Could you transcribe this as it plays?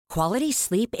Quality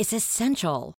sleep is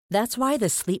essential. That's why the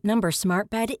Sleep Number Smart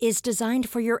Bed is designed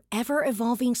for your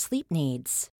ever-evolving sleep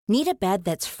needs. Need a bed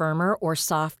that's firmer or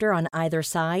softer on either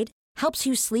side? Helps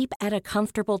you sleep at a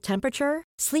comfortable temperature?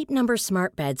 Sleep Number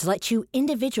Smart Beds let you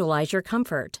individualize your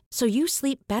comfort, so you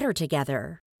sleep better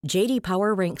together. J.D.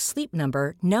 Power ranks Sleep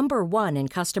Number number 1 in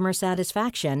customer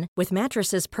satisfaction with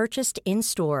mattresses purchased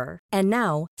in-store. And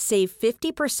now, save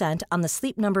 50% on the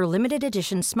Sleep Number Limited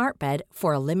Edition Smart Bed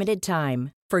for a limited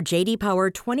time. For J.D. Power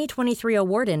 2023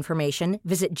 award information,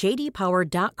 visit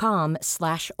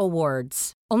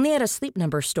jdpower.com/awards. Only at a Sleep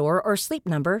Number store or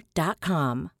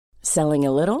sleepnumber.com. Selling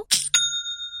a little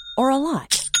or a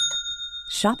lot?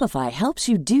 Shopify helps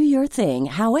you do your thing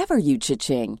however you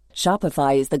cha-ching.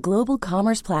 Shopify is the global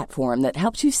commerce platform that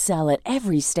helps you sell at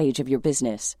every stage of your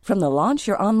business. From the launch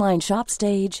your online shop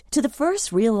stage to the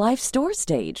first real-life store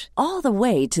stage, all the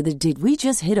way to the did we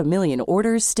just hit a million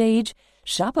orders stage.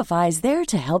 Shopify is there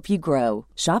to help you grow.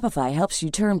 Shopify helps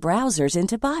you turn browsers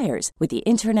into buyers with the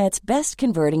internet's best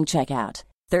converting checkout.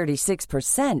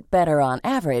 36% better on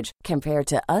average compared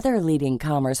to other leading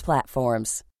commerce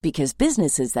platforms. Because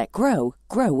businesses that grow,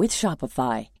 grow with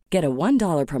Shopify. Get a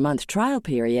 $1 per month trial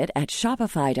period at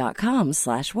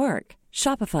shopify.com/work.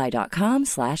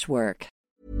 Shopify.com/work.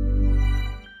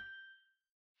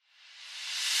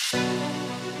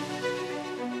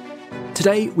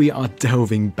 Today we are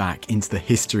delving back into the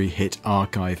History Hit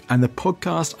archive, and the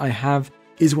podcast I have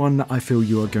is one that I feel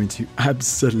you are going to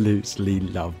absolutely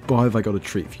love. Boy, have I got a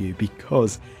treat for you,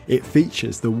 because it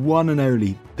features the one and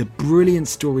only, the brilliant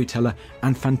storyteller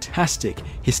and fantastic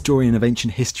historian of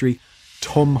ancient history,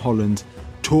 Tom Holland,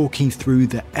 talking through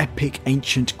the epic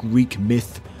ancient Greek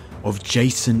myth of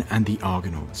Jason and the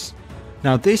Argonauts.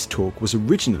 Now, this talk was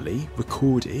originally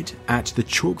recorded at the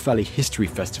Chalk Valley History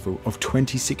Festival of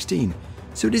 2016,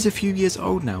 so it is a few years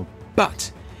old now,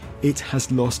 but it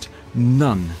has lost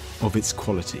none of its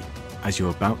quality, as you're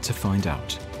about to find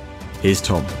out. Here's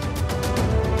Tom.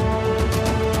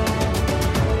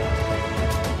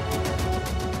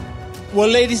 Well,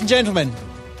 ladies and gentlemen,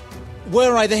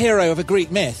 were I the hero of a Greek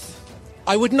myth,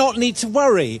 I would not need to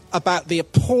worry about the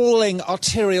appalling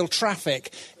arterial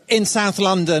traffic in South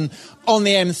London, on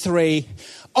the M3,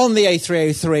 on the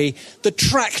A303, the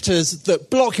tractors that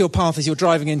block your path as you're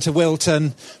driving into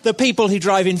Wilton, the people who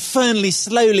drive infernally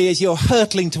slowly as you're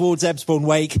hurtling towards Ebbsbourne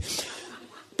Wake.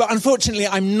 But unfortunately,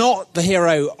 I'm not the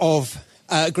hero of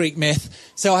Greek myth,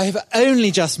 so I have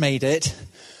only just made it.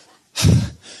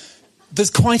 There's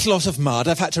quite a lot of mud.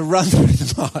 I've had to run through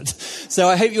the mud. So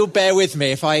I hope you'll bear with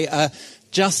me if I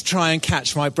just try and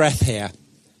catch my breath here.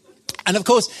 And of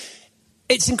course,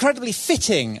 it's incredibly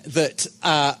fitting that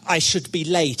I should be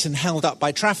late and held up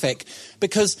by traffic,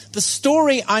 because the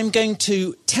story I'm going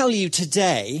to tell you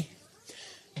today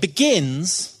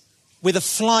begins with a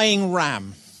flying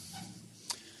ram.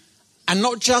 And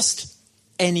not just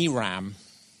any ram.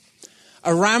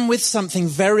 A ram with something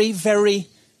very, very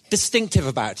distinctive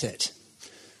about it.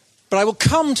 But I will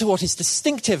come to what is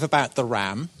distinctive about the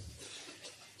ram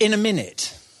in a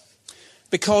minute.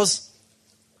 Because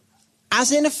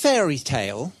as in a fairy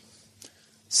tale,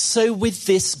 so with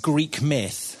this Greek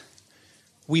myth,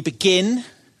 we begin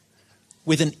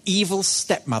with an evil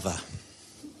stepmother.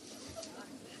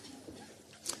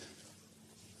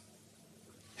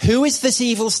 Who is this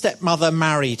evil stepmother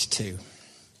married to?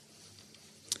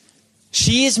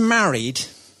 She is married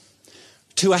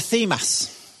to Athamas,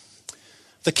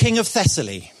 the king of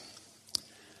Thessaly.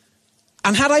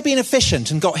 And had I been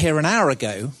efficient and got here an hour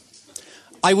ago,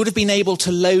 I would have been able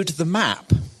to load the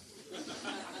map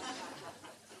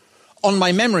on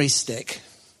my memory stick,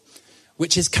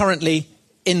 which is currently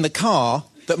in the car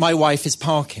that my wife is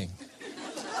parking.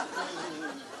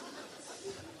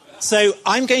 So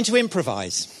I'm going to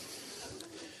improvise.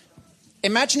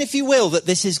 Imagine, if you will, that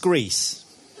this is Greece.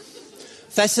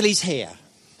 Thessaly's here,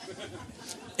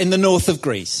 in the north of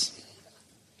Greece.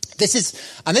 This is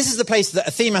the place that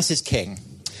Athamas is king.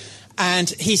 And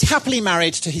he's happily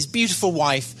married to his beautiful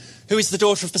wife, who is the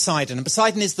daughter of Poseidon. And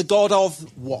Poseidon is the god of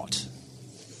what?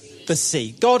 The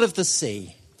sea. God of the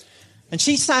sea. And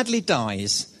she sadly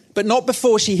dies, but not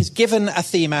before she has given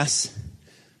Athamas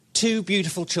two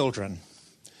beautiful children.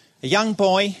 A young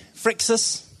boy,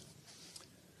 Phrixus,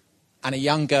 and a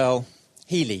young girl,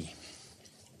 Hele.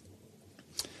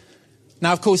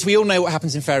 Now, of course, we all know what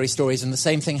happens in fairy stories, and the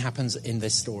same thing happens in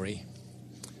this story.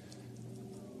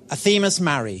 Athamas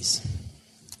marries,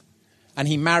 and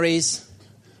he marries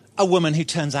a woman who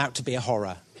turns out to be a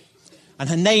horror. And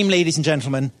her name, ladies and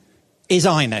gentlemen, is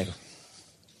Ino.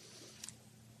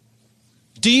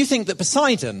 Do you think that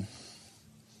Poseidon,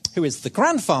 who is the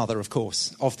grandfather, of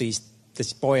course, of this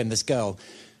boy and this girl,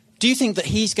 Do you think that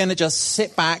he's going to just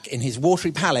sit back in his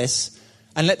watery palace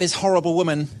and let this horrible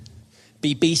woman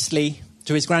be beastly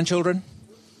to his grandchildren?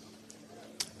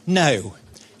 No.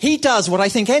 He does what I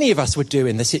think any of us would do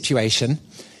in the situation.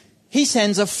 He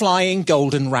sends a flying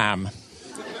golden ram.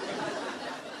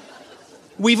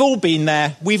 We've all been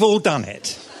there. We've all done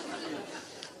it.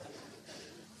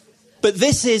 But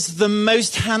this is the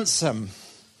most handsome,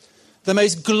 the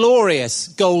most glorious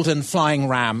golden flying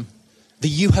ram that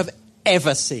you have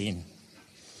ever seen.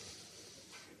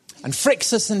 And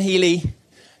Phrixus and Heli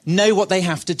know what they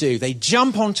have to do. They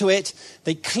jump onto it,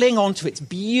 they cling onto its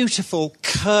beautiful,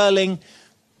 curling,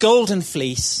 golden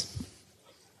fleece,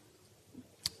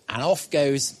 and off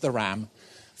goes the ram,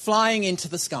 flying into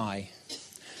the sky.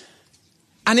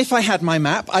 And if I had my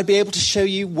map, I'd be able to show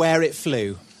you where it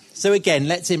flew. So again,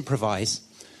 let's improvise.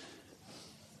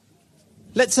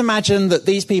 Let's imagine that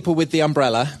these people with the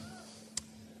umbrella,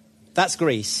 that's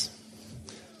Greece.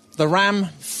 The ram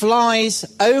flies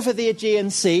over the Aegean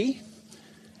Sea,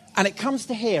 and it comes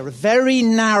to here, a very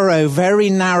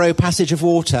narrow passage of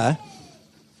water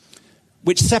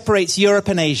which separates Europe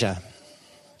and Asia.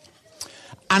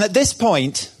 And at this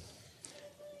point,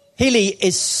 Heli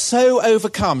is so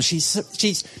overcome.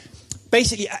 She's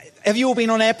basically... Have you all been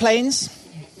on airplanes?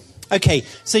 Okay,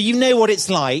 so you know what it's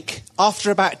like.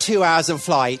 After about 2 hours of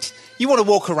flight, you want to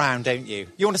walk around, don't you?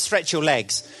 You want to stretch your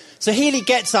legs. So Heli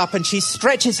gets up and she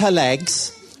stretches her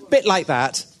legs, a bit like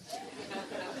that.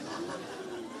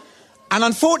 And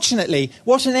unfortunately,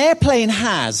 what an airplane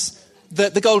has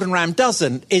that the Golden Ram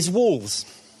doesn't is walls.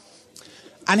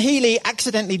 And Heli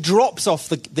accidentally drops off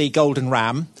the Golden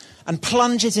Ram and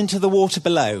plunges into the water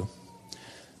below.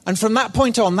 And from that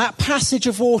point on, that passage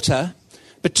of water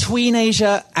between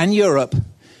Asia and Europe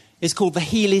is called the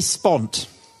Hellespont,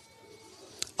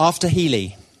 after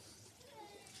Heli.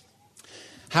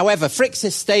 However,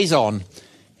 Phrixus stays on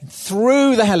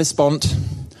through the Hellespont,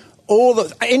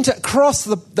 across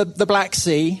the Black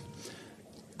Sea,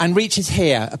 and reaches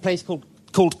here, a place called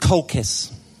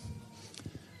Colchis.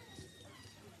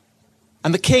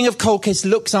 And the king of Colchis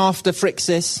looks after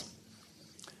Phrixus,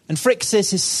 and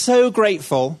Phrixus is so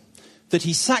grateful that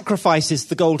he sacrifices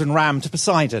the golden ram to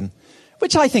Poseidon,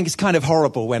 which I think is kind of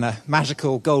horrible when a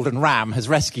magical golden ram has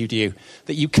rescued you,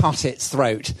 that you cut its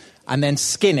throat and then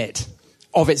skin it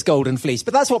of its golden fleece.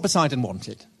 But that's what Poseidon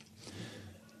wanted.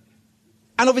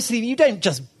 And obviously you don't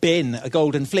just bin a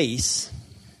golden fleece.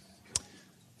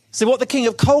 So what the king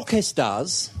of Colchis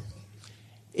does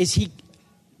is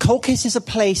Colchis is a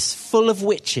place full of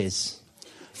witches,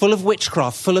 full of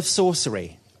witchcraft, full of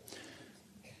sorcery.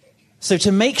 So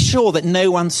to make sure that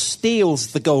no one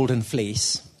steals the golden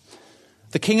fleece,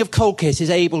 the king of Colchis is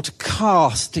able to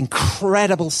cast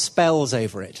incredible spells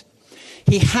over it.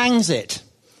 He hangs it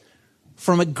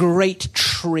from a great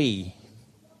tree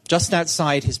just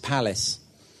outside his palace.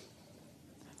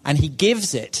 And he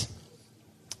gives it,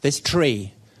 this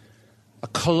tree, a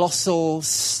colossal,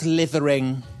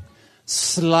 slithering,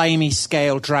 slimy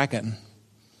scale dragon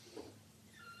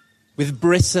with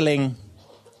bristling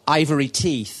ivory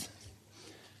teeth.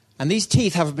 And these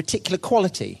teeth have a particular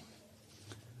quality.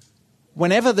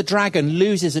 Whenever the dragon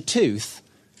loses a tooth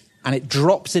and it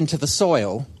drops into the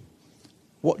soil,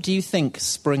 what do you think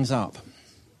springs up?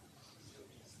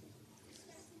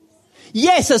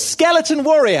 Yes, a skeleton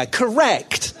warrior.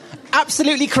 Correct.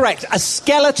 Absolutely correct. A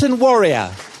skeleton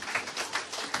warrior.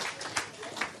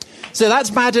 So that's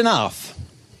bad enough.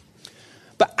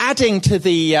 But adding to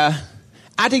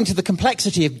the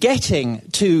complexity of getting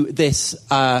to this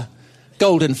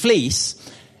golden fleece,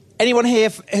 anyone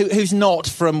here who's not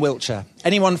from Wiltshire?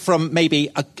 Anyone from maybe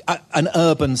an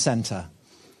urban centre?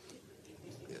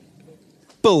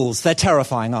 Bulls, they're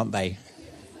terrifying, aren't they?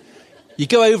 You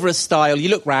go over a stile, you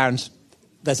look round,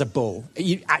 there's a bull.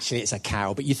 Actually, it's a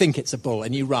cow, but you think it's a bull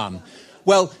and you run.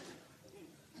 Well,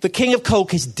 the king of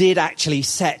Colchis did actually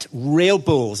set real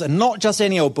bulls, and not just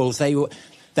any old bulls.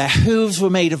 Their hooves were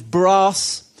made of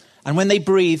brass, and when they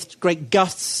breathed, great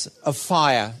gusts of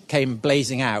fire came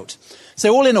blazing out.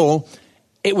 So all in all,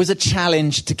 it was a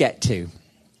challenge to get to.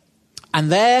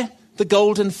 And there, the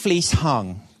golden fleece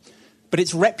hung. But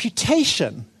its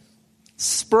reputation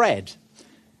spread.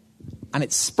 And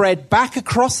it spread back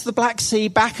across the Black Sea,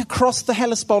 back across the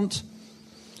Hellespont,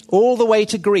 all the way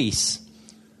to Greece.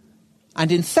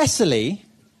 And in Thessaly,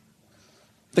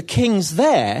 the kings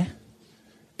there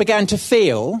began to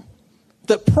feel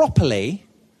that properly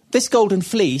this golden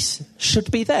fleece should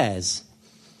be theirs.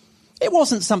 It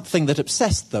wasn't something that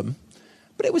obsessed them,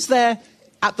 but it was there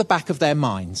at the back of their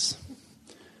minds.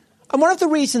 And one of the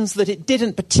reasons that it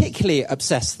didn't particularly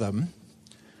obsess them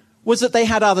was that they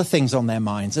had other things on their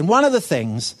minds. And one of the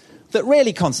things that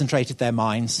really concentrated their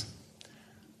minds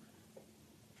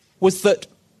was that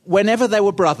whenever there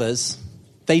were brothers,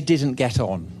 they didn't get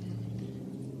on.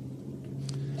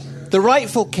 The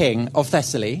rightful king of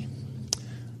Thessaly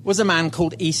was a man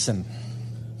called Aeson.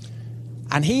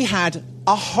 And he had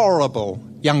a horrible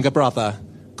younger brother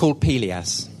called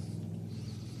Peleus.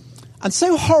 And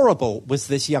so horrible was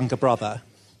this younger brother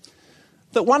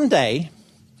that one day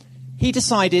he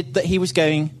decided that he was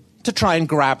going to try and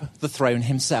grab the throne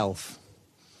himself.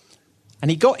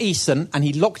 And he got Aeson and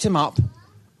he locked him up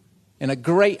in a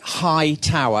great high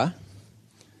tower.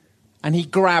 And he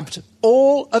grabbed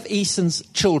all of Aeson's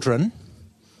children,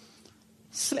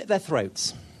 slit their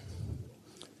throats.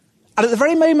 And at the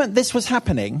very moment this was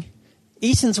happening,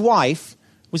 Aeson's wife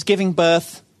was giving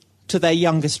birth to their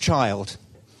youngest child.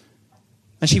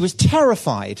 And she was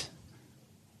terrified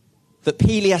that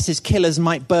Peleus' killers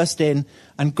might burst in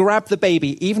and grab the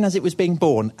baby even as it was being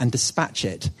born and dispatch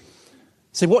it.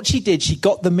 So what she did, she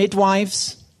got the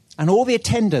midwives and all the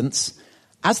attendants,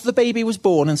 as the baby was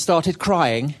born and started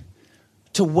crying,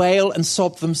 to wail and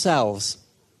sob themselves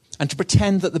and to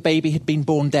pretend that the baby had been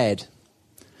born dead.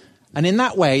 And in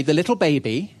that way, the little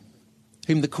baby,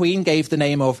 whom the queen gave the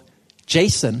name of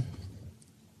Jason,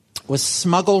 was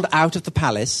smuggled out of the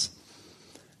palace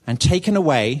and taken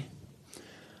away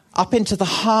up into the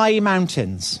high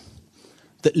mountains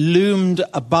that loomed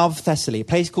above Thessaly, a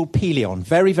place called Pelion.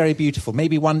 Very, very beautiful.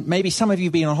 Maybe some of you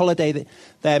have been on holiday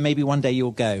there. Maybe one day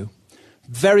you'll go.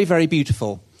 Very, very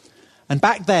beautiful. And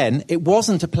back then, it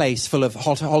wasn't a place full of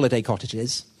holiday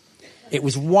cottages. It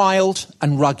was wild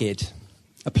and rugged,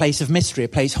 a place of mystery, a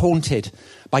place haunted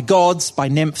by gods, by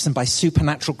nymphs, and by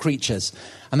supernatural creatures.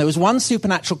 And there was one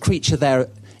supernatural creature there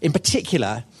in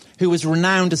particular who was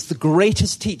renowned as the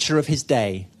greatest teacher of his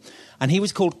day. And he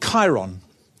was called Chiron.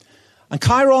 And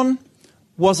Chiron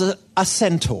was a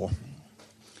centaur.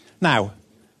 Now,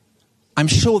 I'm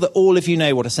sure that all of you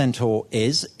know what a centaur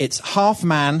is. It's half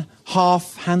man,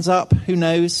 half, hands up, who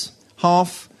knows?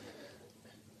 Half,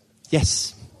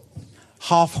 yes,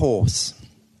 half horse.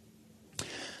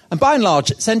 And by and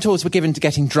large, centaurs were given to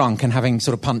getting drunk and having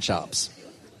sort of punch-ups.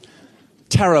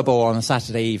 Terrible on a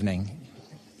Saturday evening.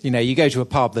 You know, you go to a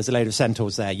pub, there's a load of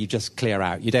centaurs there, you just clear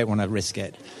out. You don't want to risk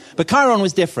it. But Chiron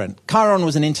was different. Chiron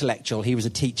was an intellectual. He was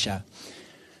a teacher.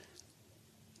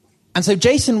 And so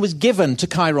Jason was given to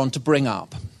Chiron to bring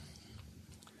up.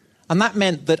 And that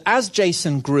meant that as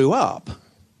Jason grew up,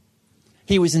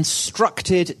 he was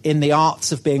instructed in the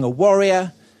arts of being a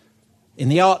warrior, in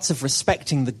the arts of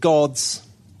respecting the gods,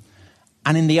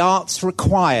 and in the arts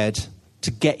required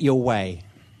to get your way.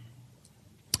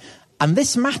 And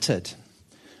this mattered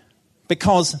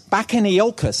because back in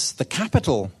Iolcus, the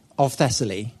capital of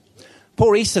Thessaly,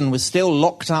 poor Aeson was still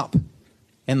locked up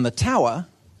in the tower,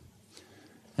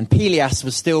 and Peleus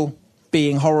was still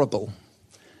being horrible.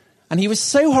 And he was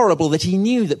so horrible that he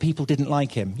knew that people didn't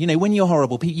like him. You know, when you're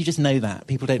horrible, you just know that.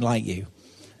 People don't like you.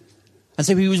 And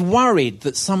so he was worried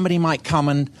that somebody might come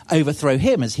and overthrow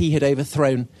him as he had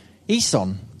overthrown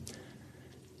Aeson.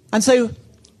 And so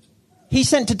he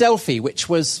sent to Delphi, which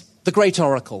was the great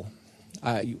oracle.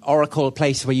 Oracle, a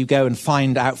place where you go and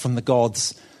find out from the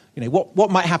gods, you know, what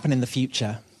might happen in the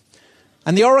future.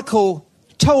 And the oracle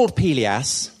told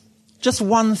Peleus just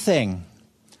one thing: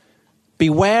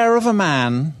 beware of a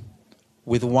man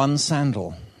with one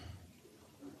sandal.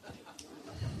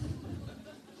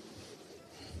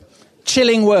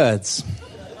 Chilling words.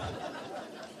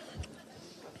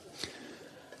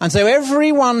 And so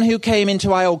everyone who came into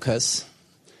Iolcus,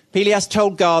 Peleus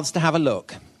told guards to have a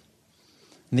look.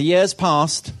 In the years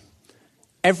past,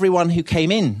 everyone who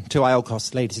came in to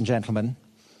Iolcus, ladies and gentlemen,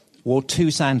 wore two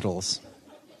sandals.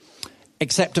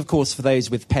 Except, of course, for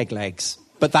those with peg legs.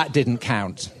 But that didn't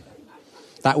count.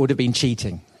 That would have been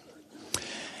cheating.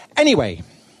 Anyway,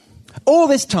 all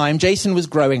this time, Jason was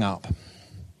growing up.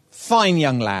 Fine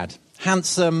young lad.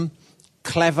 Handsome,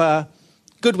 clever,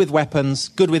 good with weapons,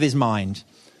 good with his mind.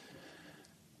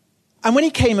 And when he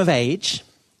came of age,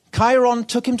 Chiron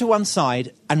took him to one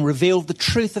side and revealed the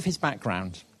truth of his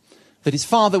background. That his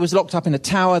father was locked up in a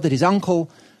tower, that his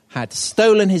uncle had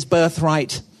stolen his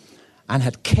birthright and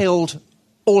had killed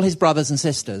all his brothers and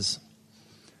sisters.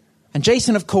 And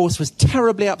Jason, of course, was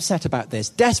terribly upset about this,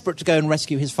 desperate to go and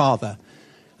rescue his father.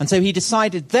 And so he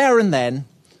decided there and then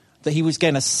that he was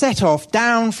going to set off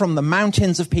down from the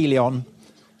mountains of Pelion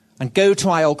and go to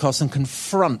Iolcus and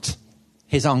confront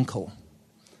his uncle.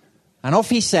 And off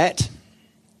he set,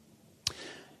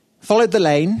 followed the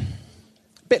lane,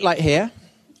 a bit like here,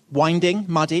 winding,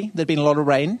 muddy, there'd been a lot of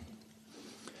rain.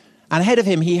 And ahead of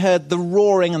him he heard the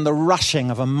roaring and the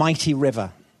rushing of a mighty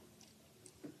river.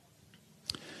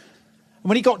 And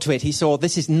when he got to it, he saw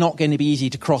this is not going to be easy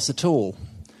to cross at all.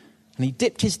 And he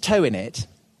dipped his toe in it.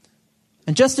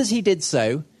 And just as he did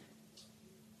so,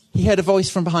 he heard a voice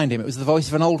from behind him. It was the voice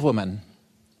of an old woman.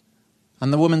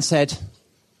 And the woman said,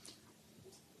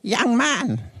 "Young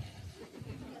man."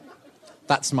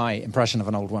 That's my impression of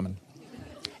an old woman.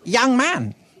 "Young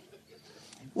man,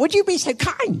 would you be so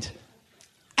kind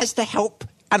as to help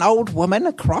an old woman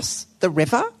across the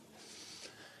river?"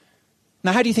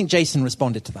 Now, how do you think Jason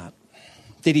responded to that?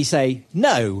 Did he say,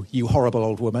 "No, you horrible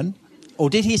old woman"? Or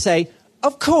did he say,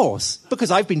 "Of course,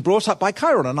 because I've been brought up by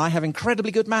Chiron and I have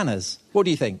incredibly good manners"? What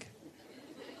do you think?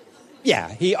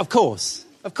 Yeah, of course.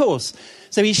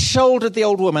 So he shouldered the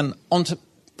old woman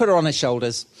put her on his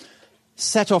shoulders,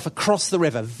 set off across the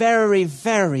river. Very,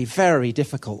 very, very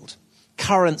difficult.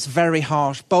 Currents very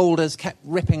harsh, boulders kept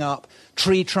ripping up,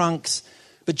 tree trunks.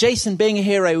 But Jason, being a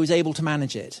hero, was able to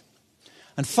manage it.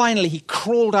 And finally, he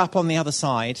crawled up on the other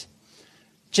side,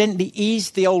 gently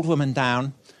eased the old woman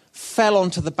down, fell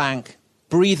onto the bank,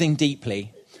 breathing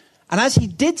deeply. And as he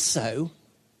did so,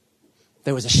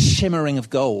 there was a shimmering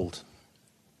of gold.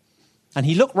 And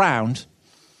he looked round,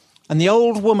 and the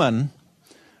old woman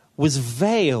was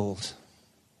veiled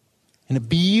in a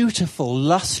beautiful,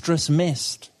 lustrous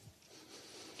mist.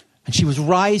 And she was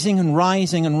rising and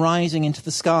rising and rising into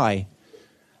the sky.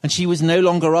 And she was no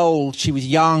longer old, she was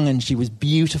young and she was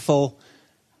beautiful.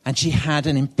 And she had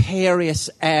an imperious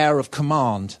air of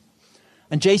command.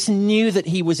 And Jason knew that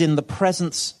he was in the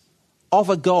presence of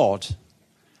a god.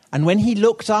 And when he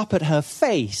looked up at her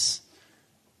face,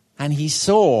 and he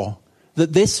saw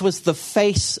that this was the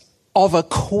face of a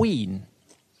queen,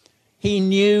 he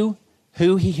knew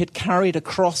who he had carried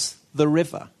across the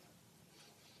river.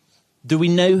 Do we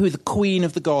know who the queen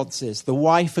of the gods is? The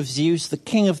wife of Zeus, the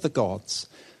king of the gods.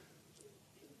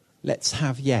 Let's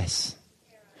have yes.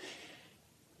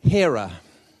 Hera.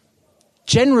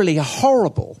 Generally a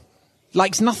horrible,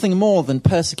 likes nothing more than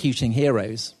persecuting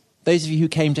heroes. Those of you who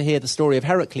came to hear the story of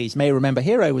Heracles may remember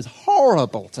Hera was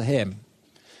horrible to him.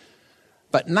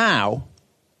 But now,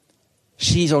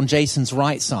 she's on Jason's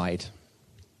right side.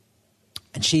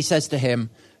 And she says to him,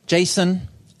 "Jason,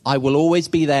 I will always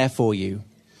be there for you.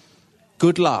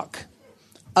 Good luck.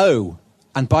 Oh,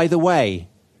 and by the way,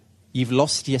 you've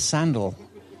lost your sandal."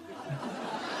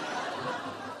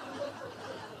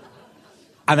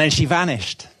 And then she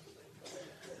vanished.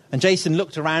 And Jason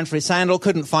looked around for his sandal,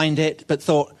 couldn't find it, but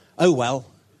thought, oh well,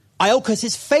 Iolcus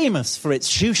is famous for its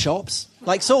shoe shops,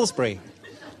 like Salisbury.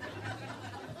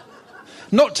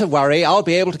 Not to worry, I'll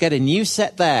be able to get a new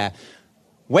set there.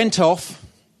 Went off,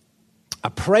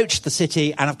 approached the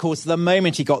city, and of course, the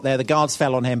moment he got there, the guards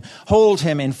fell on him, hauled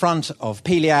him in front of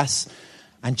Peleus,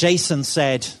 and Jason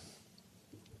said,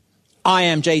 "I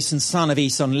am Jason, son of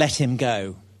Aeson, let him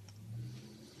go."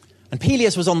 And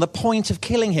Peleus was on the point of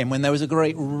killing him when there was a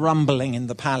great rumbling in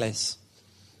the palace.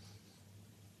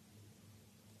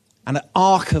 And an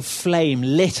arc of flame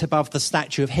lit above the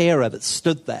statue of Hera that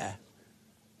stood there.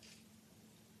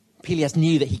 Peleus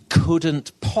knew that he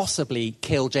couldn't possibly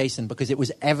kill Jason because it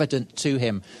was evident to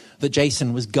him that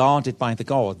Jason was guarded by the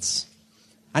gods.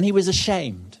 And he was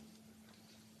ashamed.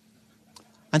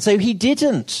 And so he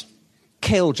didn't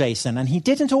kill Jason, and he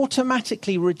didn't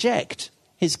automatically reject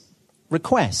his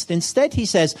request. Instead, he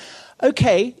says,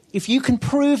 okay, if you can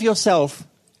prove yourself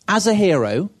as a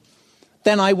hero,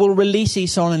 then I will release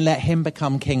Aeson and let him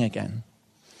become king again.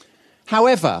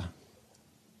 However,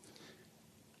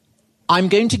 I'm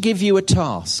going to give you a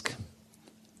task.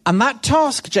 And that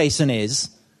task, Jason, is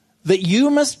that you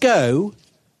must go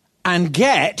and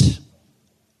get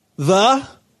the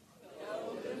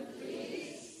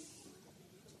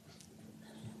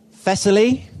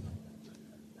Thessaly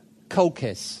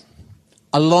Colchis.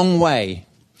 A long way.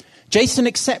 Jason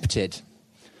accepted,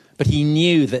 but he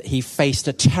knew that he faced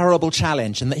a terrible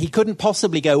challenge and that he couldn't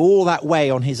possibly go all that way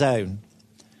on his own.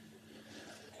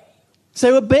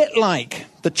 So a bit like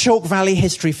the Chalk Valley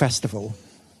History Festival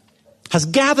has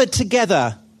gathered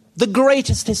together the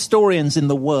greatest historians in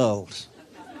the world.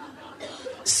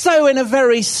 So in a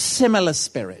very similar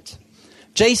spirit,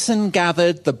 Jason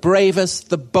gathered the bravest,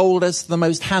 the boldest, the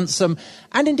most handsome,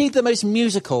 and indeed the most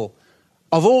musical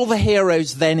of all the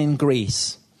heroes then in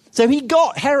Greece. So he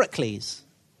got Heracles,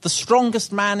 the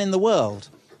strongest man in the world.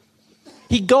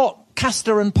 He got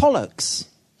Castor and Pollux,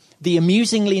 the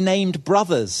amusingly named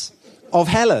brothers of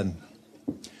Helen.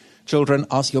 Children,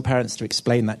 ask your parents to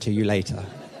explain that to you later.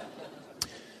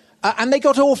 And they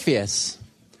got Orpheus,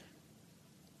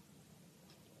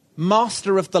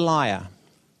 master of the lyre,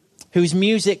 whose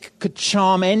music could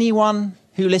charm anyone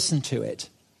who listened to it.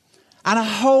 And a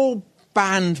whole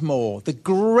band more, the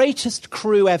greatest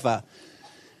crew ever.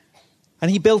 And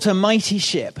he built a mighty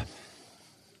ship.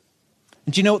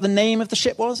 And do you know what the name of the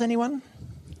ship was, anyone?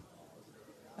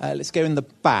 Let's go in the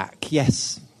back.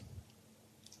 Yes.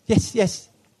 Yes.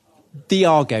 The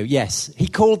Argo, yes. He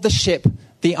called the ship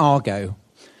the Argo.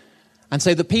 And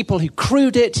so the people who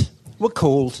crewed it were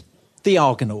called the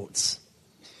Argonauts.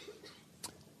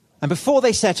 And before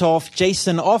they set off,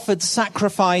 Jason offered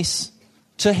sacrifice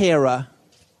to Hera.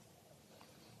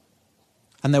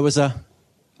 And there was a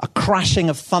crashing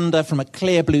of thunder from a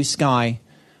clear blue sky.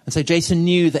 And so Jason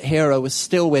knew that Hera was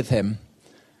still with him.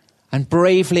 And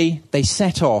bravely they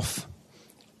set off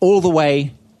all the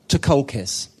way to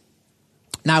Colchis.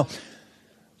 Now,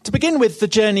 to begin with, the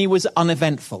journey was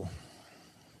uneventful.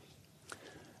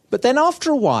 But then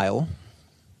after a while,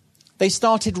 they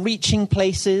started reaching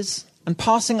places and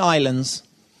passing islands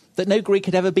that no Greek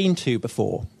had ever been to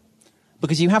before.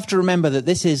 Because you have to remember that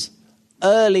this is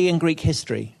early in Greek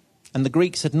history, and the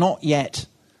Greeks had not yet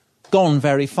gone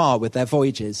very far with their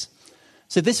voyages.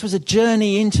 So this was a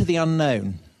journey into the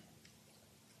unknown.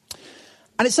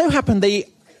 And it so happened they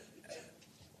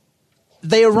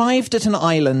arrived at an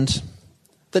island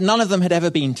that none of them had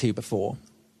ever been to before.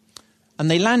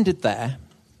 And they landed there.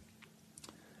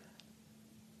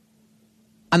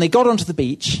 And they got onto the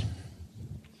beach,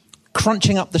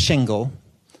 crunching up the shingle.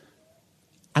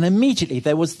 And immediately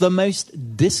there was the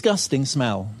most disgusting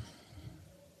smell.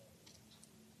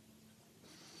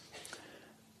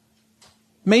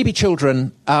 Maybe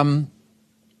children,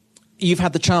 you've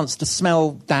had the chance to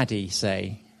smell Daddy,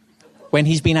 say, when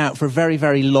he's been out for a very,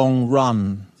 very long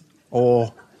run,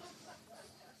 or,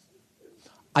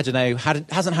 I don't know,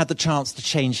 hasn't had the chance to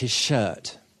change his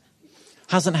shirt,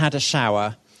 hasn't had a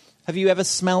shower. Have you ever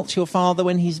smelt your father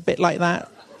when he's a bit like that?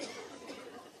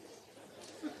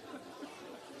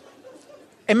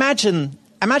 Imagine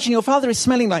your father is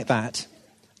smelling like that,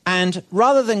 and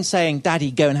rather than saying,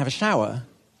 Daddy, go and have a shower,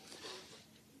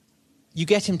 you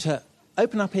get him to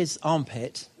open up his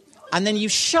armpit, and then you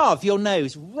shove your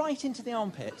nose right into the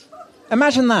armpit.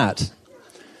 Imagine that.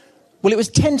 Well, it was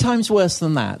 10 times worse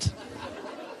than that.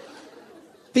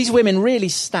 These women really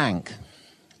stank.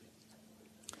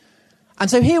 And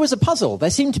so here was a puzzle. There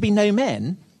seemed to be no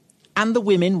men, and the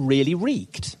women really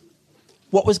reeked.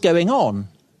 What was going on?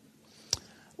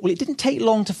 Well, it didn't take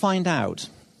long to find out.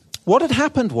 What had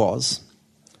happened was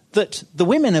that the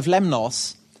women of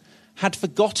Lemnos had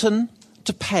forgotten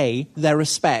to pay their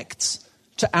respects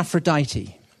to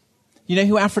Aphrodite. You know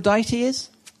who Aphrodite is?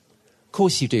 Of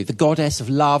course you do. The goddess of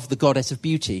love, the goddess of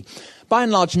beauty. By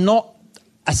and large, not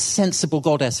a sensible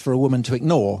goddess for a woman to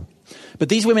ignore. But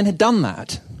these women had done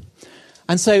that.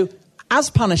 And so, as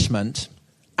punishment,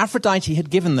 Aphrodite had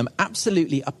given them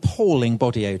absolutely appalling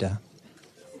body odour.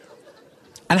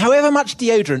 And however much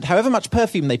deodorant, however much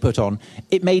perfume they put on,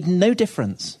 it made no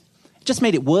difference. It just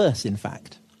made it worse, in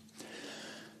fact.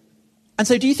 And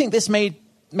so do you think this made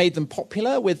them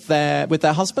popular with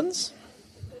their husbands?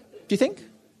 Do you think?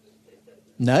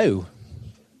 No.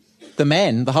 The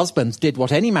men, the husbands, did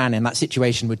what any man in that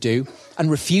situation would do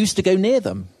and refused to go near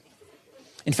them.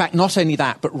 In fact, not only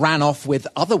that, but ran off with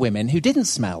other women who didn't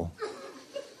smell.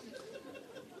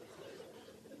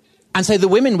 And so the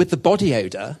women with the body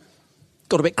odour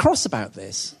got a bit cross about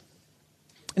this.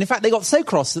 And in fact, they got so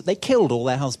cross that they killed all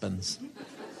their husbands.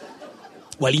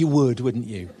 Well, you would, wouldn't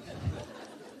you?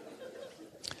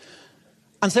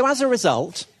 And so as a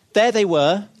result, there they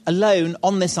were, alone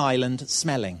on this island,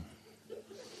 smelling.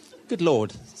 Good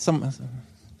Lord, someone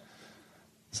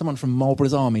from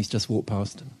Marlborough's army's just walked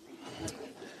past.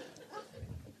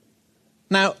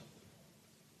 Now,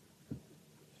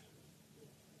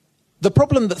 the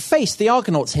problem that faced the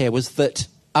Argonauts here was that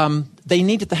they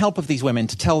needed the help of these women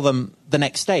to tell them the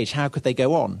next stage. How could they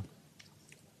go on?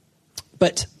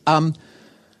 But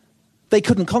they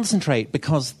couldn't concentrate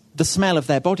because the smell of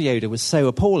their body odour was so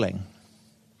appalling.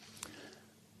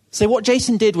 So what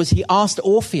Jason did was he asked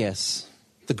Orpheus,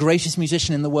 the greatest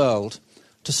musician in the world,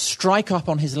 to strike up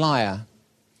on his lyre.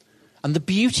 And the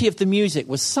beauty of the music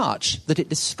was such that it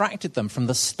distracted them from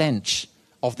the stench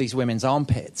of these women's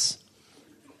armpits.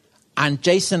 And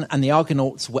Jason and the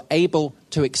Argonauts were able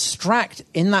to extract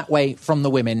in that way from the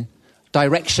women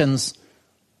directions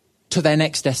to their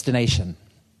next destination.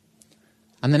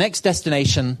 And the next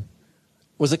destination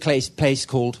was a place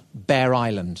called Bear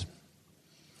Island.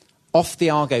 Off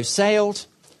the Argo sailed,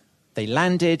 they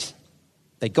landed,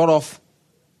 they got off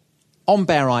on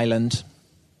Bear Island,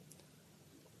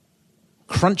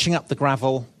 crunching up the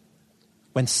gravel,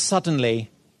 when suddenly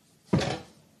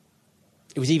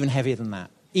it was even heavier than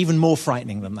that, even more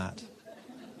frightening than that.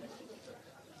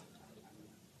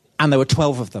 And there were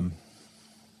 12 of them.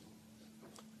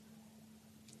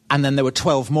 And then there were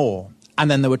 12 more. And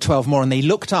then there were 12 more, and they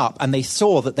looked up and they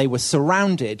saw that they were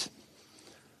surrounded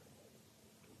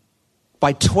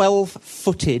by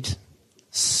 12-footed,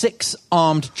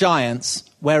 6-armed giants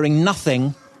wearing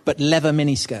nothing but leather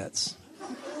miniskirts.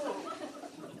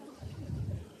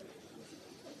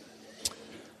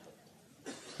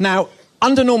 Now,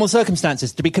 under normal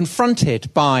circumstances, to be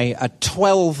confronted by a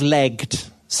 12-legged,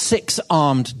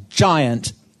 6-armed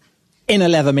giant in a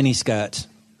leather miniskirt,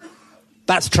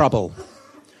 that's trouble.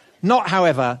 Not,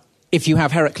 however, if you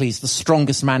have Heracles, the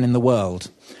strongest man in the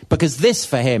world, because this,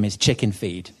 for him, is chicken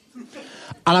feed.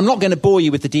 And I'm not going to bore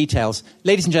you with the details.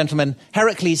 Ladies and gentlemen,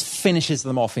 Heracles finishes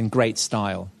them off in great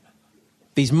style.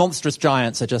 These monstrous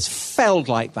giants are just felled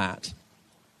like that.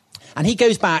 And he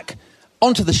goes back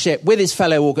onto the ship with his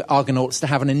fellow Argonauts to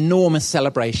have an enormous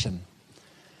celebration.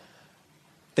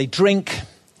 They drink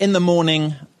in the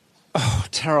morning. Oh,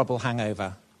 terrible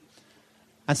hangover.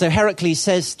 And so Heracles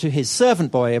says to his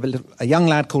servant boy, a young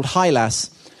lad called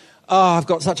Hylas, "Oh, I've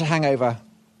got such a hangover.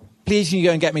 Please can you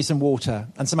go and get me some water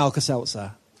and some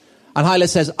Alka-Seltzer?" And Hylas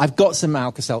says, "I've got some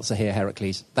Alka-Seltzer here,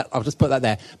 Heracles. I'll just put that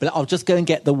there. But I'll just go and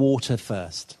get the water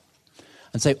first."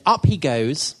 And so up he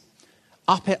goes,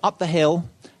 up the hill,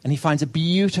 and he finds a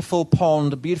beautiful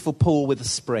pond, a beautiful pool with a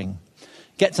spring.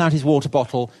 Gets out his water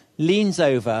bottle, leans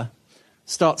over,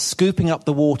 starts scooping up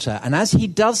the water. And as he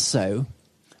does so,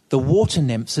 the water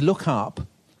nymphs look up,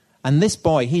 and this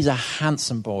boy, he's a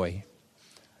handsome boy.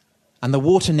 And the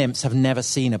water nymphs have never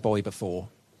seen a boy before.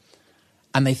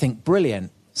 And they think,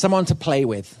 brilliant, someone to play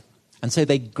with. And so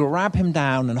they grab him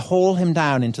down and haul him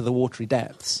down into the watery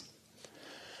depths.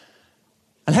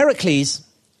 And Heracles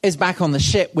is back on the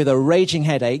ship with a raging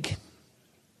headache.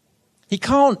 He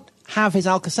can't have his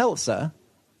Alka-Seltzer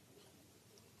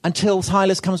until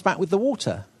Hylas comes back with the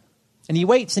water. And he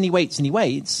waits and he waits and he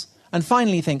waits. And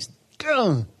finally he thinks,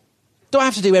 do I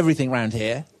have to do everything round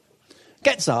here?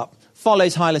 Gets up,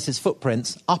 follows Hylas'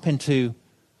 footprints up into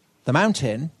the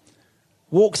mountain,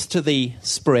 walks to the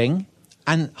spring,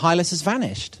 and Hylas has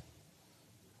vanished.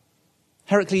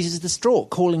 Heracles is distraught,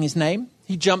 calling his name.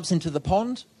 He jumps into the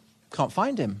pond, can't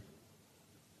find him.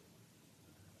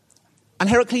 And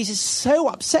Heracles is so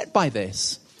upset by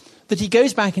this that he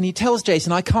goes back and he tells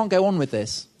Jason, "I can't go on with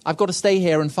this. I've got to stay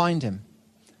here and find him."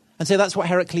 And so that's what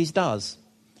Heracles does.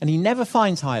 And he never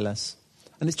finds Hylas.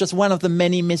 And it's just one of the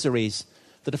many miseries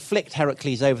that afflict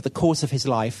Heracles over the course of his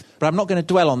life. But I'm not going to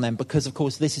dwell on them because, of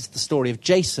course, this is the story of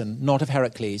Jason, not of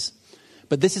Heracles.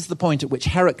 But this is the point at which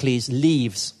Heracles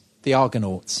leaves the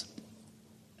Argonauts.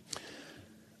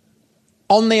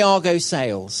 On the Argo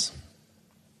sails.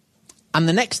 And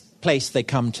the next place they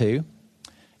come to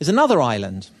is another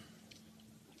island.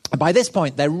 And by this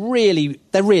point, they're really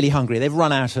hungry. They've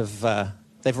run out of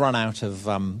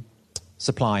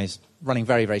supplies, running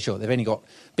very, very short. They've only got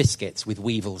biscuits with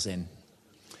weevils in.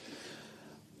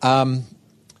 So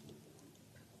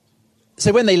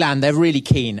when they land, they're really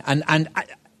keen. And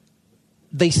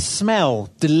they smell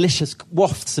delicious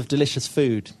wafts of delicious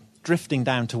food drifting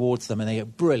down towards them. And they go,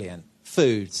 brilliant,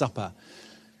 food, supper.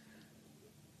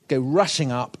 Go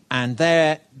rushing up. And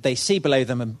there they see below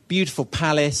them a beautiful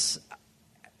palace.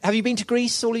 Have you been to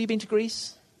Greece? All of you been to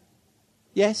Greece?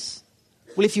 Yes?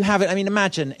 Well, if you haven't, I mean,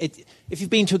 imagine, if you've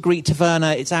been to a Greek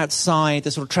taverna, it's outside,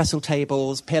 there's sort of trestle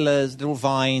tables, pillars, little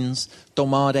vines,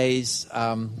 dolmades,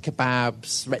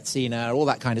 kebabs, retsina, all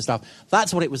that kind of stuff.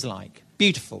 That's what it was like.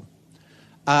 Beautiful.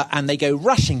 And they go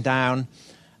rushing down.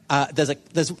 There's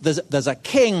a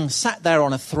king sat there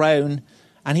on a throne,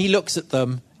 and he looks at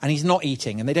them, and he's not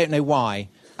eating, and they don't know why.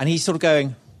 And he's sort of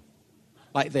going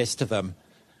like this to them.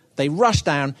 They rush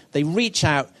down, they reach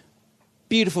out,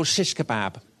 beautiful shish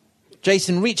kebab.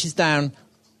 Jason reaches down,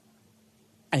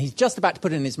 and he's just about to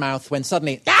put it in his mouth when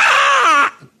suddenly,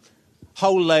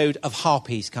 whole load of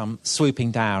harpies come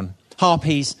swooping down.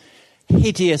 Harpies,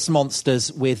 hideous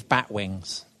monsters with bat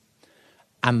wings.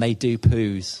 And they do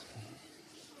poos.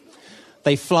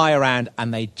 They fly around,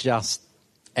 and they just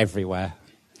everywhere.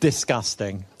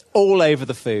 Disgusting. All over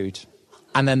the food.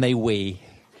 And then they wee.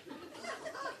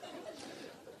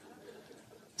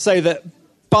 So that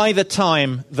by the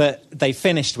time that they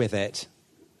finished with it,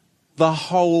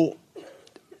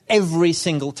 every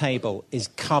single table is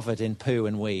covered in poo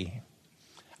and wee.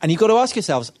 And you've got to ask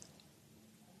yourselves,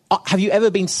 have you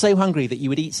ever been so hungry that you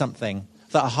would eat something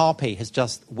that a harpy has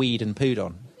just weed and pooed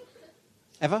on?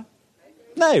 Ever?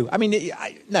 No. I mean,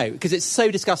 no, because it's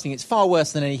so disgusting. It's far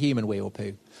worse than any human wee or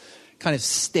poo. Kind of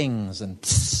stings and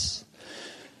psss.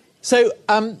 So,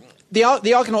 the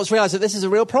Argonauts realise that this is a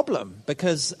real problem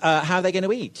because how are they going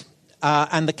to eat?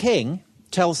 And the king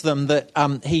tells them that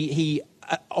he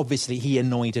obviously he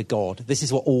annoyed a god. This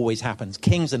is what always happens.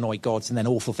 Kings annoy gods and then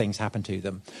awful things happen to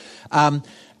them.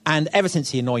 And ever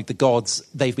since he annoyed the gods,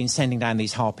 they've been sending down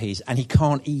these harpies, and he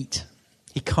can't eat.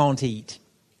 He can't eat.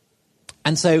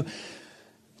 And so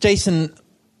Jason,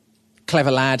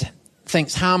 clever lad,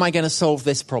 thinks, how am I going to solve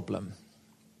this problem?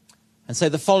 And so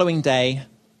the following day,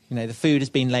 the food has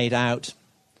been laid out.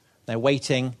 They're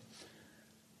waiting.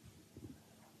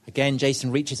 Again,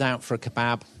 Jason reaches out for a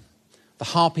kebab. The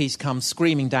harpies come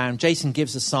screaming down. Jason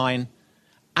gives a sign.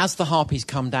 As the harpies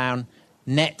come down,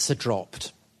 nets are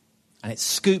dropped. And it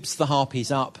scoops the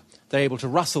harpies up. They're able to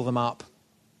rustle them up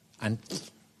and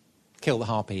kill the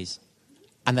harpies.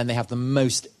 And then they have the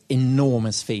most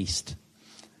enormous feast.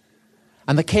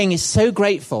 And the king is so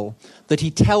grateful that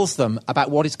he tells them about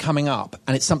what is coming up.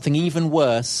 And it's something even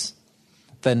worse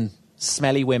than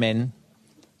smelly women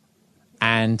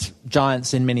and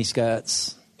giants in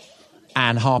miniskirts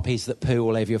and harpies that poo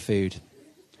all over your food.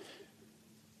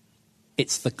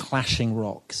 It's the clashing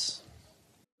rocks.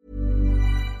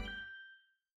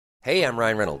 Hey, I'm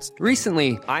Ryan Reynolds.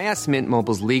 Recently, I asked Mint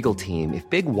Mobile's legal team if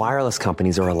big wireless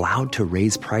companies are allowed to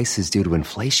raise prices due to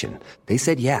inflation. They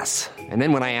said yes. And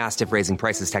then when I asked if raising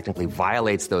prices technically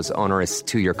violates those onerous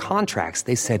 2-year contracts,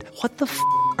 they said, "What the f***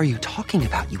 are you talking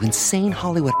about, you insane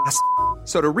Hollywood ass?"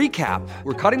 So to recap,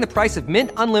 we're cutting the price of Mint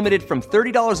Unlimited from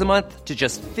 $30 a month to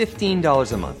just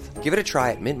 $15 a month. Give it a try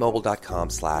at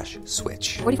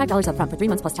mintmobile.com/switch. $45 up front for 3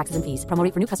 months plus taxes and fees. Promo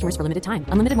rate for new customers for limited time.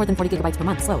 Unlimited more than 40 gigabytes per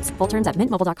month. Slows full terms at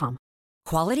mintmobile.com.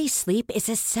 Quality sleep is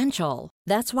essential.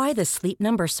 That's why the Sleep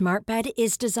Number Smart Bed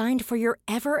is designed for your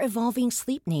ever-evolving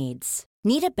sleep needs.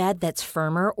 Need a bed that's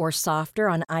firmer or softer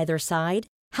on either side?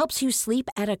 Helps you sleep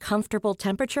at a comfortable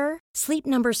temperature? Sleep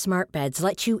Number Smart Beds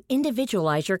let you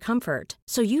individualize your comfort,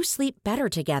 so you sleep better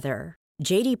together.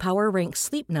 J.D. Power ranks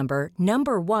Sleep Number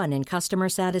number 1 in customer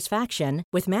satisfaction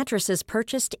with mattresses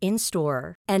purchased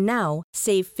in-store. And now,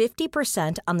 save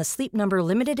 50% on the Sleep Number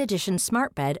Limited Edition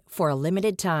Smart Bed for a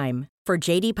limited time. For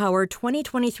J.D. Power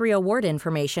 2023 award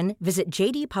information, visit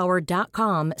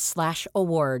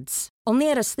jdpower.com/awards. Only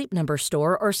at a Sleep Number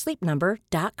store or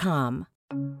sleepnumber.com.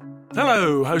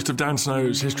 Hello, host of Dan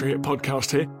Snow's History Hit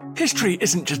podcast here. History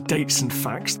isn't just dates and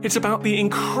facts, it's about the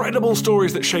incredible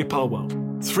stories that shape our world.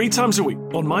 3 times a week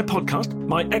on my podcast,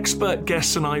 my expert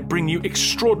guests and I bring you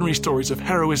extraordinary stories of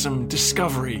heroism,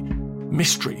 discovery,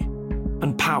 mystery,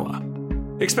 and power.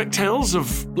 Expect tales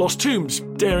of lost tombs,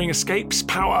 daring escapes,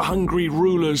 power-hungry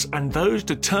rulers, and those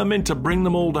determined to bring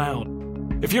them all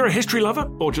down. If you're a history lover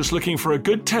or just looking for a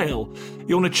good tale,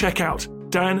 you'll want to check out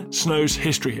Dan Snow's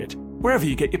History Hit, wherever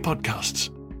you get your podcasts.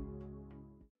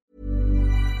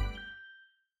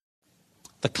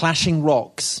 The clashing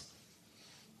rocks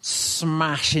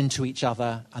smash into each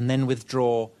other and then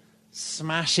withdraw,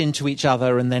 smash into each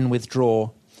other and then withdraw.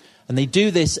 And they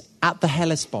do this at the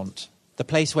Hellespont, the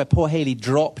place where poor Haley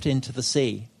dropped into the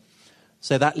sea.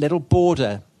 So that little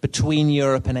border between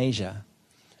Europe and Asia.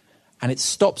 And it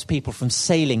stops people from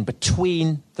sailing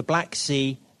between the Black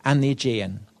Sea and the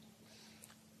Aegean.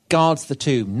 Guards the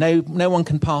tomb. No one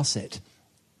can pass it.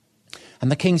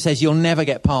 And the king says, "You'll never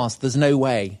get past. There's no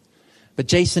way." But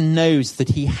Jason knows that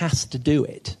he has to do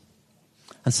it.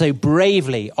 And so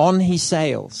bravely on he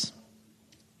sails.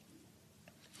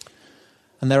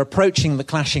 And they're approaching the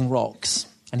clashing rocks.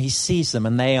 And he sees them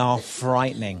and they are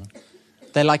frightening.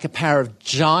 They're like a pair of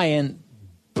giant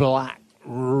black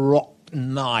rock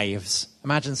knives.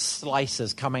 Imagine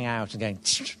slicers coming out and going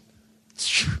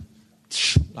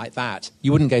like that.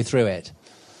 You wouldn't go through it.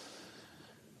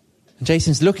 And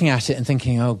Jason's looking at it and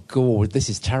thinking, oh, God, this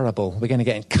is terrible. We're going to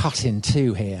get cut in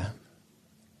two here.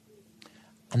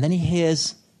 And then he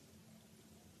hears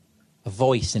a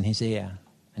voice in his ear.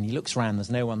 And he looks around, there's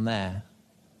no one there.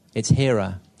 It's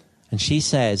Hera. And she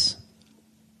says,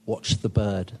 "Watch the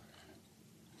bird."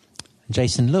 And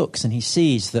Jason looks and he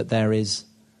sees that there is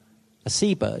a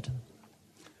seabird.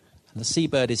 And the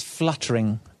seabird is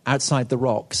fluttering outside the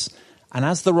rocks. And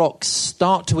as the rocks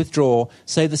start to withdraw,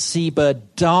 so the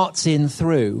seabird darts in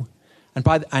through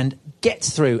and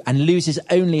gets through and loses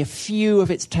only a few of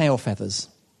its tail feathers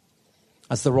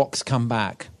as the rocks come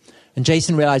back. And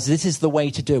Jason realizes this is the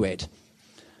way to do it.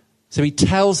 So he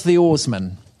tells the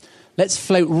oarsman, let's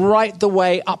float right the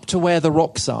way up to where the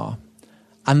rocks are.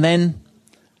 And then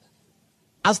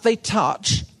as they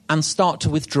touch and start to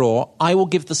withdraw, I will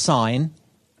give the sign,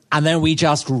 and then we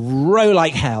just row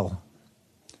like hell.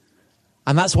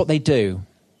 And that's what they do.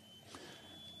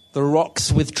 The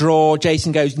rocks withdraw.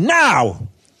 Jason goes, now!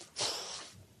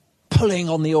 Pulling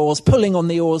on the oars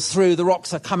through. The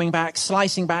rocks are coming back,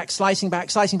 slicing back.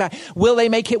 Will they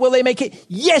make it? Will they make it?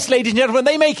 Yes, ladies and gentlemen,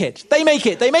 they make it. They make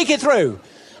it through.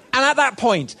 And at that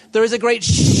point, there is a great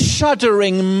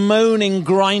shuddering, moaning,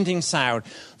 grinding sound.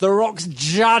 The rocks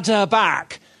judder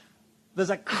back. There's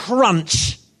a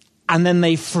crunch, and then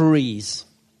they freeze.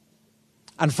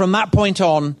 And from that point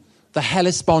on, the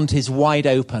Hellespont is wide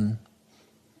open,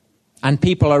 and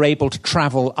people are able to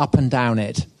travel up and down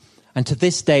it. And to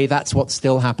this day, that's what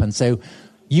still happens. So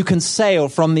you can sail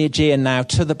from the Aegean now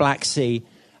to the Black Sea,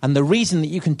 and the reason that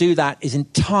you can do that is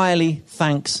entirely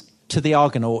thanks to the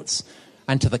Argonauts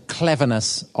and to the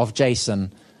cleverness of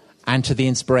Jason and to the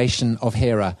inspiration of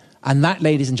Hera. And that,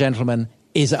 ladies and gentlemen,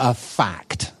 is a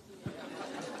fact.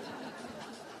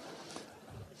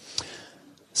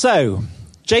 So,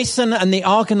 Jason and the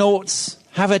Argonauts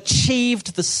have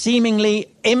achieved the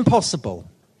seemingly impossible.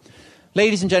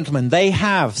 Ladies and gentlemen, they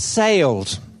have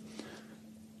sailed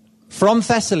from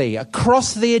Thessaly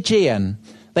across the Aegean.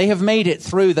 They have made it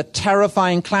through the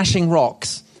terrifying clashing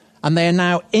rocks, and they are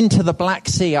now into the Black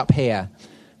Sea up here.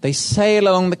 They sail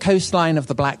along the coastline of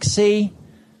the Black Sea,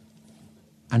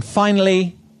 and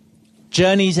finally,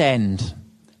 journey's end,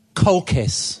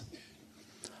 Colchis,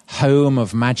 home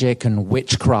of magic and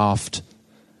witchcraft,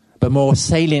 but more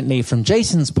saliently from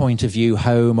Jason's point of view,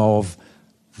 home of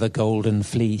the Golden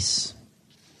Fleece.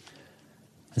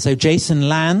 And so Jason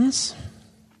lands,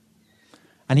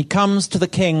 and he comes to the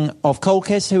king of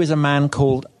Colchis, who is a man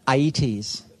called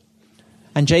Aeetes.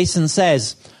 And Jason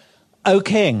says, "O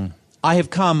king, I have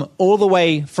come all the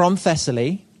way from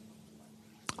Thessaly.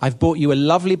 I've bought you a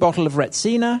lovely bottle of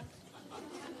Retsina.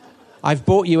 I've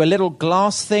bought you a little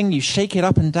glass thing. You shake it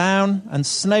up and down, and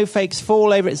snowflakes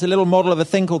fall over it. It's a little model of a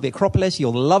thing called the Acropolis.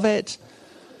 You'll love it.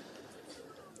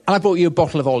 And I bought you a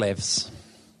bottle of olives.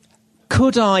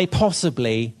 Could I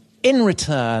possibly, in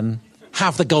return,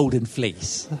 have the Golden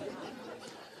Fleece?"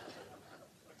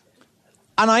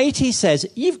 And Aeetes says,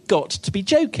 "You've got to be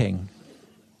joking.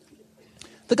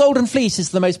 The Golden Fleece is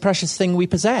the most precious thing we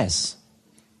possess,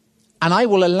 and I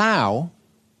will allow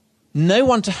no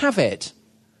one to have it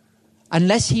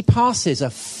unless he passes a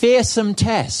fearsome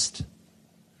test.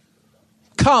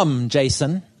 Come,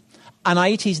 Jason." And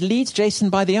Aeetes leads Jason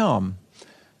by the arm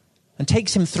and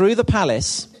takes him through the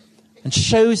palace and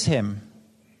shows him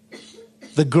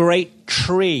the great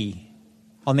tree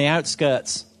on the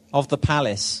outskirts of the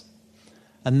palace.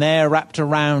 And there, wrapped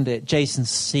around it, Jason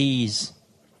sees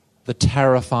the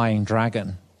terrifying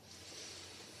dragon.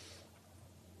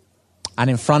 And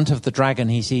in front of the dragon,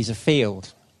 he sees a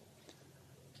field.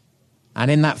 And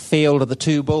in that field are the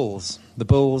two bulls, the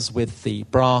bulls with the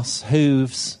brass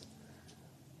hooves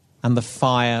and the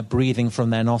fire breathing from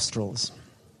their nostrils.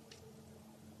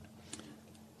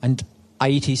 And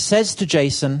Aeetes says to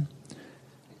Jason,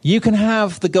 "You can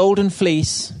have the Golden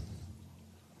Fleece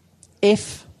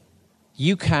if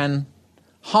you can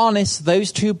harness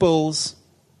those two bulls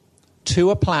to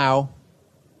a plow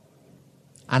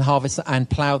and harvest and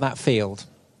plow that field.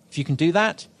 If you can do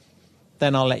that,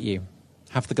 then I'll let you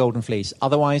have the Golden Fleece.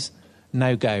 Otherwise,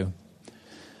 no go."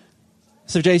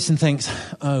 So Jason thinks,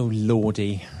 "Oh,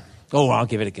 lordy. Oh, I'll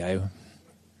give it a go."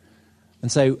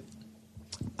 And so,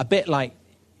 a bit like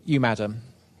you, madam,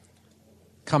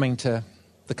 coming to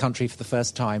the country for the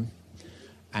first time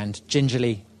and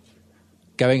gingerly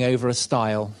going over a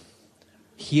stile,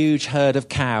 huge herd of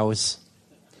cows,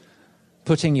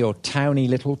 putting your towny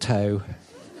little toe.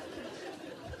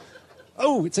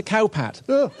 Oh, it's a cowpat.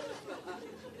 Oh.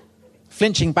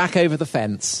 Flinching back over the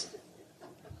fence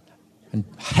and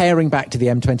haring back to the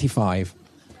M25.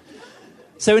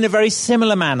 So in a very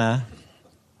similar manner,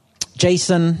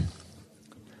 Jason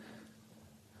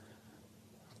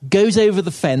goes over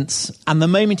the fence, and the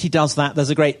moment he does that, there's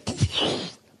a great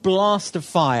blast of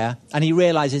fire, and he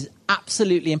realizes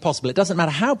absolutely impossible. It doesn't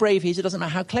matter how brave he is, it doesn't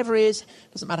matter how clever he is,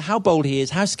 it doesn't matter how bold he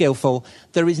is, how skillful,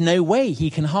 there is no way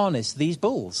he can harness these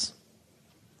bulls.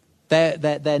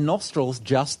 Their nostrils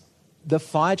just, the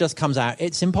fire just comes out.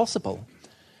 It's impossible.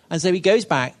 And so he goes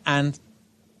back, and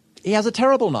he has a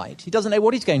terrible night. He doesn't know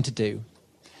what he's going to do.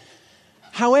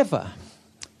 However,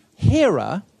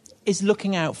 Hera is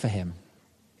looking out for him.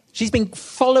 She's been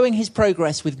following his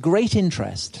progress with great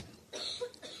interest.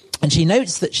 And she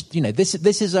notes that,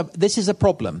 this is a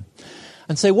problem.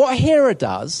 And so what Hera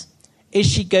does is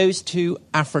she goes to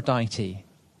Aphrodite.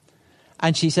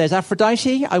 And she says,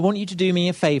 "Aphrodite, I want you to do me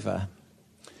a favor.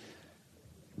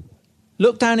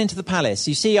 Look down into the palace.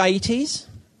 You see Aeetes?"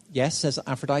 "Yes," says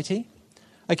Aphrodite.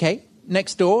 "Okay,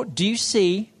 next door, do you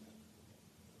see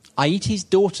Aeetes'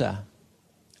 daughter,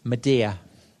 Medea?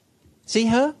 See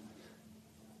her?"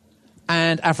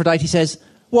 And Aphrodite says,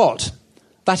 "What?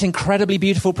 That incredibly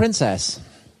beautiful princess?"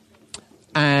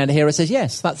 And Hera says,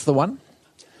 "Yes, that's the one."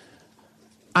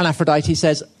 And Aphrodite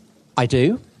says, "I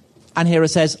do. And Hera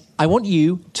says, I want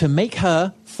you to make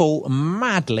her fall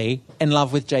madly in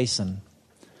love with Jason.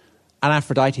 And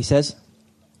Aphrodite says,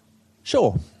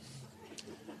 sure.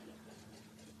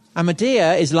 And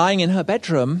Medea is lying in her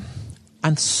bedroom,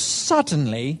 and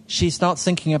suddenly she starts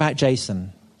thinking about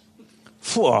Jason.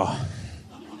 Phew.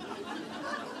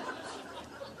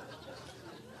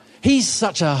 He's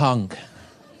such a hunk.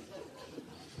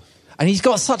 And he's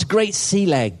got such great sea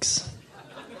legs.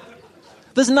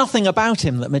 There's nothing about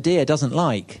him that Medea doesn't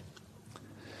like.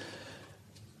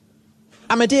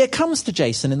 And Medea comes to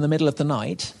Jason in the middle of the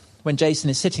night, when Jason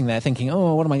is sitting there thinking,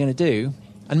 oh, what am I going to do?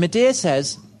 And Medea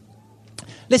says,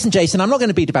 listen, Jason, I'm not going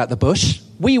to beat about the bush.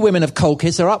 We women of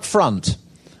Colchis are up front.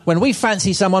 When we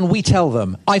fancy someone, we tell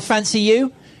them, I fancy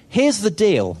you. Here's the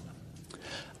deal.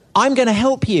 I'm going to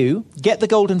help you get the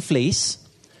golden fleece.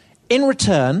 In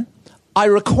return, I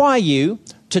require you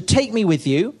to take me with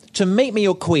you, to make me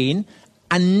your queen,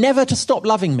 and never to stop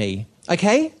loving me.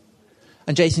 Okay?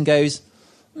 And Jason goes,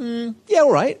 yeah,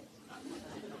 all right.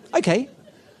 Okay.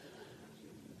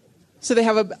 So they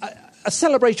have a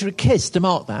celebratory kiss to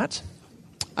mark that.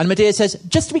 And Medea says,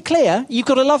 just to be clear, you've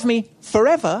got to love me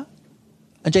forever.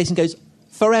 And Jason goes,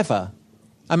 forever.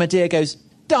 And Medea goes,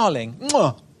 darling.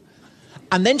 Mwah.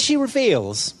 And then she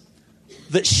reveals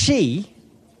that she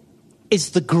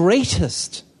is the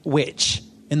greatest witch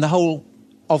in the whole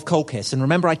of Colchis. And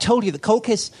remember, I told you that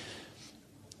Colchis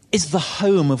is the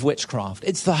home of witchcraft.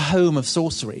 It's the home of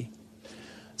sorcery.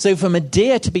 So for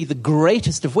Medea to be the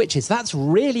greatest of witches, that's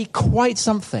really quite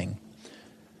something.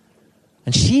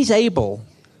 And she's able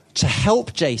to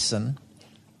help Jason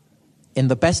in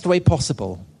the best way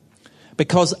possible.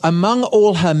 Because among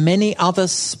all her many other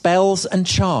spells and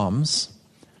charms,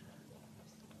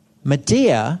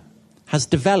 Medea has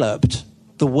developed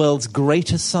the world's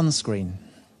greatest sunscreen.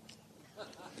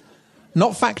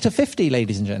 Not factor 50,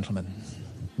 ladies and gentlemen.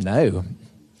 No.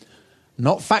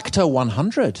 Not factor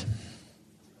 100.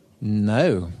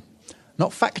 No.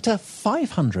 Not factor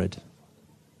 500.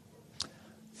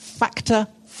 Factor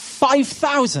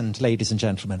 5,000, ladies and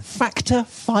gentlemen. Factor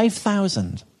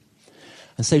 5,000.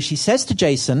 And so she says to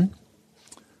Jason,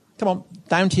 come on,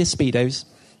 down to your Speedos.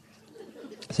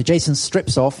 So Jason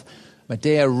strips off.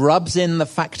 Medea rubs in the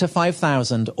factor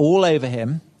 5,000 all over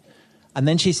him. And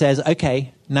then she says,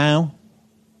 okay, now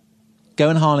go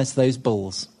and harness those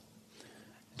bulls.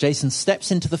 Jason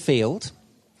steps into the field,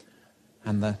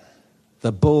 and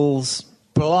the bulls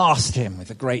blast him with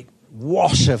a great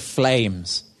wash of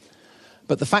flames.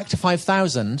 But the factor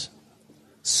 5,000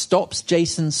 stops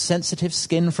Jason's sensitive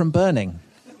skin from burning.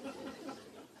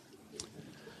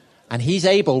 And he's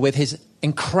able, with his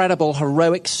incredible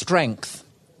heroic strength,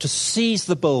 to seize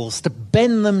the bulls, to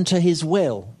bend them to his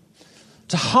will,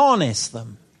 to harness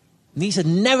them. And these had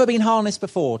never been harnessed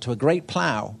before to a great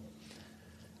plough.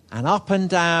 And up and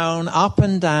down, up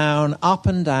and down, up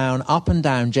and down, up and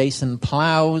down, Jason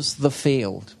ploughs the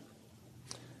field.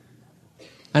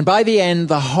 And by the end,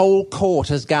 the whole court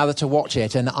has gathered to watch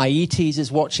it, and Aeetes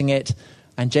is watching it,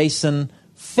 and Jason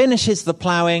finishes the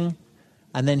ploughing,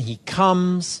 and then he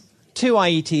comes to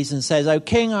Aeetes and says, O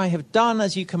king, I have done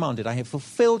as you commanded. I have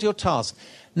fulfilled your task.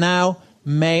 Now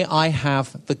may I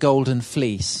have the golden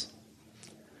fleece?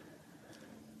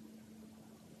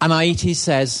 And Aeetes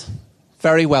says,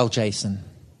 very well, Jason.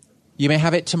 You may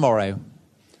have it tomorrow.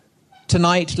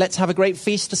 Tonight, let's have a great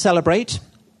feast to celebrate.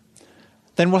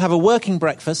 Then we'll have a working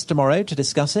breakfast tomorrow to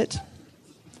discuss it.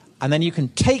 And then you can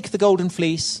take the golden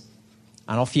fleece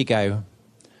and off you go.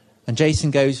 And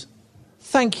Jason goes,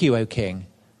 thank you, O king.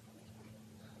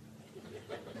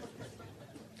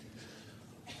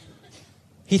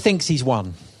 He thinks he's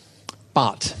won.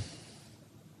 But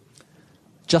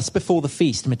just before the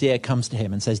feast, Medea comes to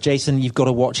him and says, Jason, you've got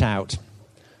to watch out.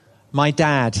 My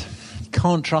dad, you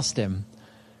can't trust him.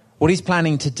 What he's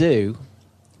planning to do,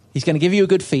 he's going to give you a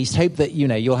good feast, hope that,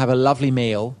 you'll have a lovely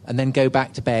meal, and then go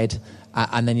back to bed,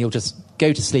 and then you'll just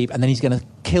go to sleep, and then he's going to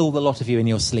kill the lot of you in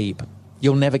your sleep.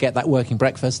 You'll never get that working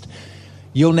breakfast.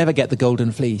 You'll never get the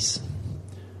golden fleece.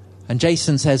 And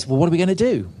Jason says, well, what are we going to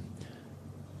do?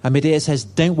 And Medea says,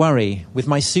 don't worry, with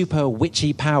my super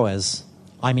witchy powers,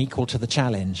 I'm equal to the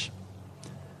challenge.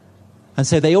 And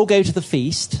so they all go to the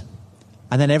feast,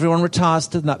 and then everyone retires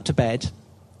to bed.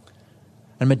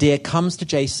 And Medea comes to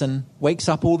Jason, wakes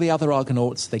up all the other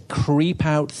Argonauts. They creep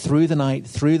out through the night,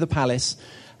 through the palace.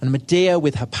 And Medea,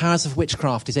 with her powers of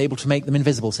witchcraft, is able to make them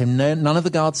invisible, so none of the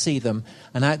guards see them.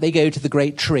 And out they go to the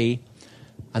great tree.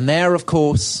 And there, of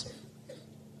course,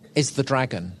 is the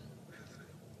dragon.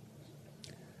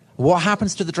 What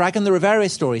happens to the dragon? There are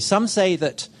various stories. Some say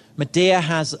that Medea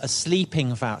has a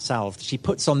sleeping salve that she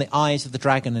puts on the eyes of the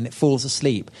dragon and it falls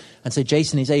asleep. And so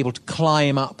Jason is able to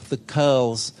climb up the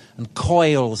curls and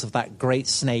coils of that great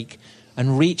snake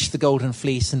and reach the golden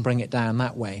fleece and bring it down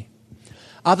that way.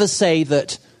 Others say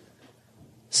that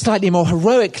slightly more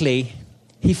heroically,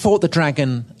 he fought the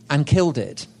dragon and killed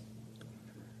it.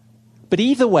 But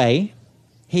either way,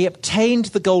 he obtained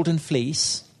the golden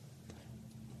fleece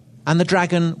and the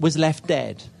dragon was left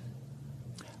dead.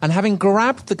 And having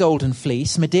grabbed the golden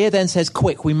fleece, Medea then says,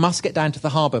 quick, we must get down to the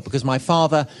harbour because my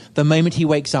father, the moment he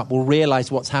wakes up, will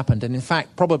realise what's happened. And in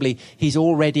fact, probably he's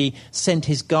already sent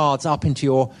his guards up into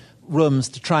your rooms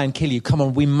to try and kill you. Come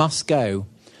on, we must go.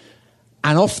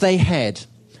 And off they head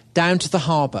down to the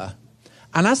harbour.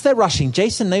 And as they're rushing,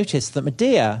 Jason noticed that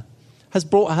Medea has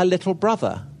brought her little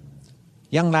brother,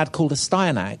 a young lad called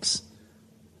Astyanax.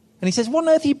 And he says, what on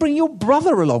earth are you bringing your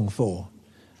brother along for?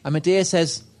 And Medea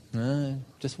says, no,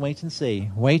 just wait and see,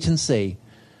 wait and see.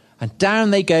 And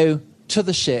down they go to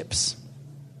the ships.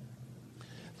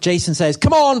 Jason says,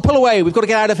 come on, pull away. We've got to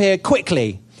get out of here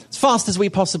quickly, as fast as we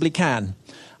possibly can.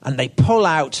 And they pull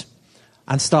out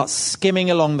and start skimming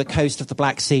along the coast of the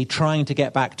Black Sea, trying to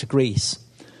get back to Greece.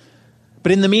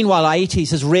 But in the meanwhile,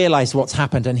 Aeetes has realized what's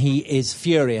happened and he is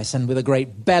furious. And with a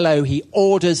great bellow, he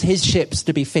orders his ships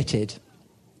to be fitted.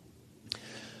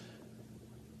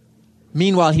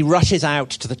 Meanwhile, he rushes out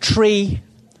to the tree.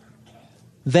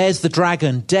 There's the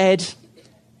dragon dead.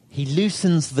 He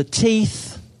loosens the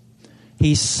teeth.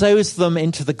 He sows them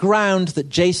into the ground that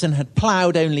Jason had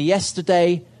ploughed only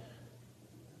yesterday.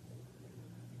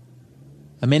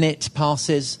 A minute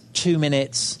passes, 2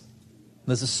 minutes.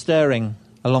 There's a stirring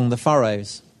along the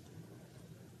furrows.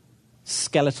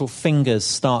 Skeletal fingers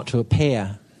start to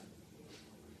appear,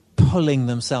 pulling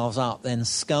themselves up. Then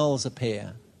skulls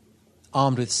appear.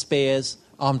 Armed with spears,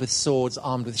 armed with swords,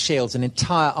 armed with shields, an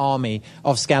entire army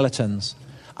of skeletons.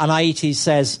 And Aeetes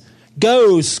says,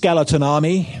 go, skeleton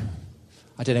army.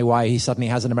 I don't know why he suddenly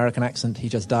has an American accent, he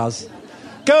just does.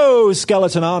 Go,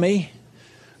 skeleton army.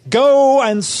 Go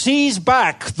and seize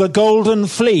back the golden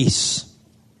fleece.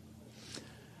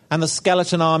 And the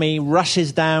skeleton army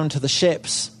rushes down to the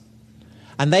ships,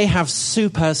 and they have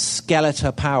super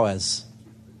skeletor powers.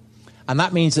 And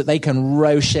that means that they can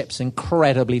row ships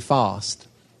incredibly fast.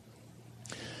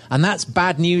 And that's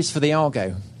bad news for the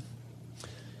Argo.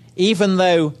 Even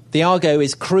though the Argo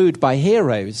is crewed by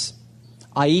heroes,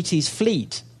 Aeetes'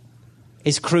 fleet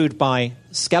is crewed by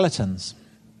skeletons.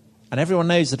 And everyone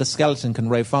knows that a skeleton can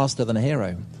row faster than a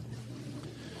hero.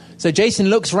 So Jason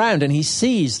looks round and he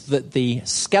sees that the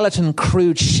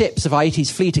skeleton-crewed ships of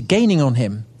Aeetes' fleet are gaining on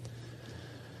him.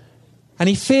 And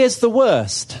he fears the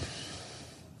worst.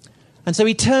 And so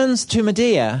he turns to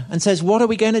Medea and says, what are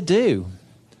we going to do?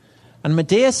 And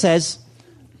Medea says,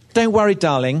 don't worry,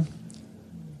 darling.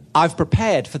 I've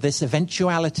prepared for this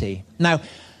eventuality. Now,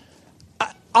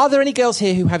 are there any girls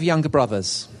here who have younger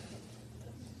brothers?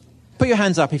 Put your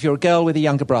hands up if you're a girl with a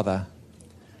younger brother.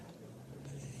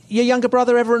 Your younger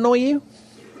brother ever annoy you?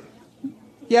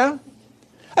 Yeah?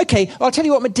 Okay, I'll tell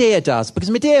you what Medea does, because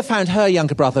Medea found her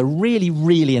younger brother really,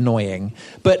 really annoying.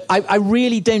 But I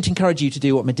really don't encourage you to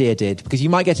do what Medea did, because you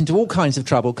might get into all kinds of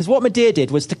trouble. Because what Medea did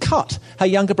was to cut her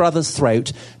younger brother's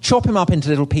throat, chop him up into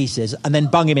little pieces, and then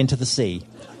bung him into the sea.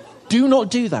 Do not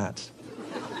do that.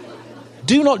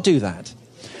 Do not do that.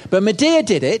 But Medea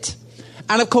did it,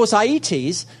 and of course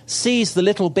Aeetes sees the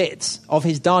little bits of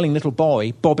his darling little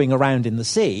boy bobbing around in the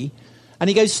sea, and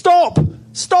he goes, stop!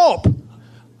 Stop!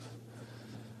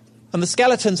 And the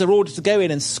skeletons are ordered to go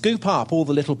in and scoop up all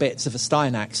the little bits of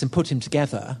Astyanax and put him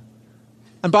together.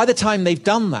 And by the time they've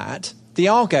done that, the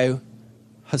Argo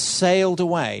has sailed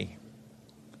away.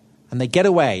 And they get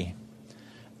away.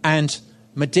 And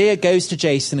Medea goes to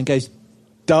Jason and goes,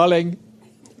 darling,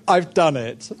 I've done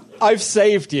it. I've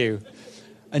saved you.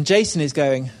 And Jason is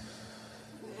going...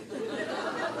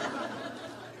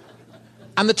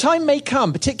 And the time may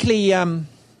come, particularly...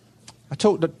 I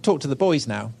talk to the boys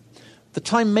now. The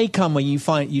time may come when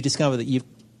you discover that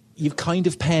you've kind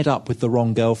of paired up with the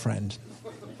wrong girlfriend.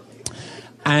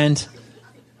 And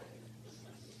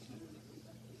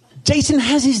Jason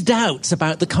has his doubts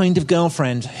about the kind of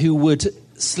girlfriend who would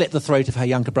slit the throat of her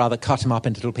younger brother, cut him up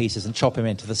into little pieces and chop him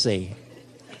into the sea.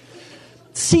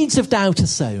 Seeds of doubt are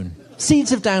sown.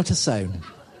 Seeds of doubt are sown.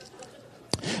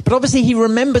 But obviously he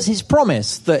remembers his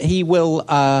promise that he will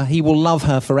love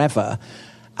her forever.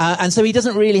 And so he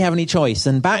doesn't really have any choice.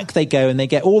 And back they go, and they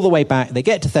get all the way back. They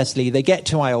get to Thessaly, they get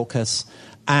to Iolcus,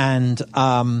 and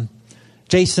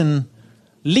Jason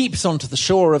leaps onto the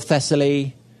shore of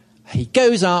Thessaly. He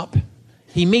goes up,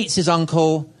 he meets his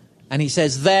uncle, and he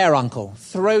says, there, uncle,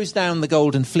 throws down the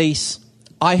golden fleece,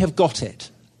 I have got it.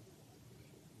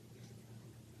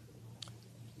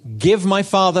 Give my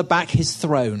father back his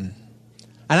throne.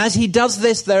 And as he does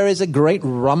this, there is a great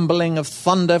rumbling of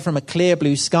thunder from a clear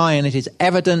blue sky, and it is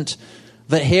evident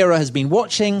that Hera has been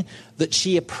watching, that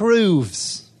she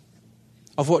approves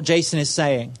of what Jason is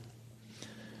saying.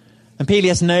 And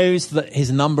Peleus knows that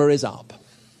his number is up,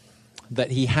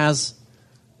 that he has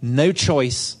no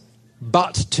choice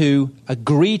but to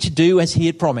agree to do as he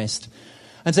had promised.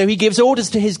 And so he gives orders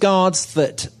to his guards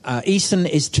that Aeson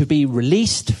is to be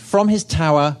released from his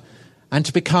tower and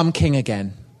to become king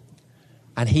again.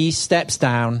 And he steps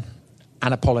down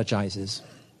and apologizes.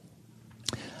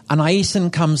 And Aeson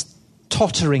comes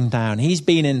tottering down. He's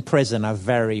been in prison a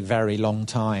very, very long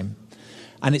time.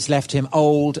 And it's left him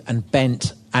old and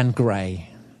bent and grey.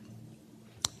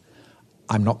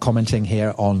 I'm not commenting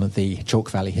here on the Chalk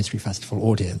Valley History Festival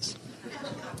audience.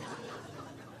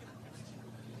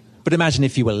 But imagine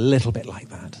if you were a little bit like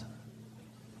that.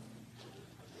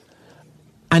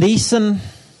 And Aeson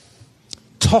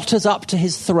totters up to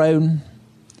his throne,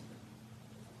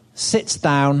 sits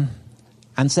down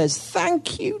and says,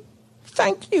 thank you,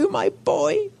 my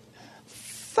boy,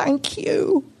 thank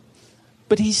you.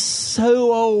 But he's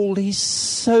so old, he's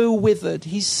so withered,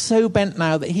 he's so bent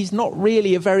now that he's not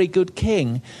really a very good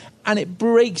king. And it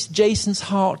breaks Jason's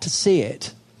heart to see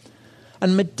it.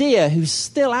 And Medea, who's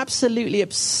still absolutely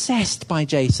obsessed by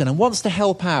Jason and wants to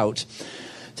help out,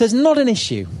 says, not an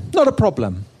issue, not a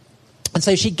problem. And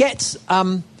so she gets,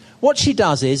 what she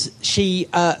does is she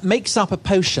makes up a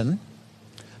potion,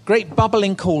 great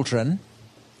bubbling cauldron,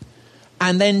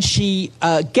 and then she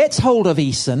gets hold of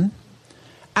Aeson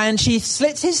and she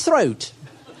slits his throat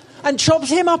and chops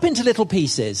him up into little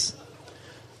pieces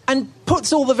and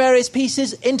puts all the various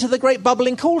pieces into the great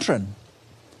bubbling cauldron.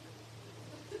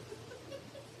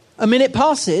 A minute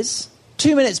passes,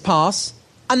 2 minutes pass,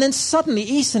 and then suddenly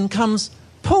Aeson comes,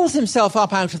 pulls himself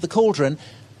up out of the cauldron,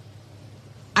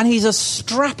 and he's a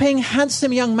strapping,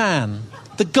 handsome young man.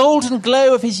 The golden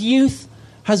glow of his youth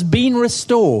has been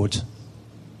restored.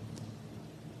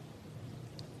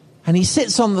 And he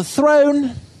sits on the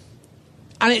throne,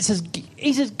 and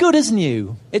he's as good as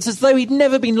new. It's as though he'd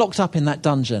never been locked up in that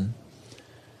dungeon.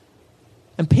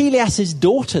 And Peleus'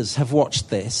 daughters have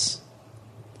watched this.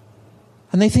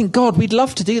 And they think, God, we'd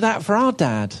love to do that for our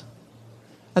dad.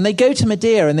 And they go to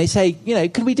Medea and they say,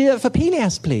 can we do that for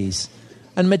Peleus, please?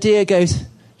 And Medea goes,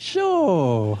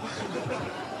 sure.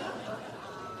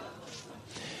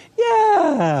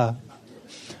 Yeah.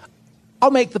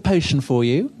 I'll make the potion for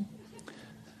you.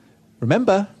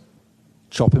 Remember,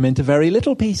 chop him into very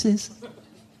little pieces.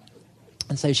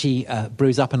 And so she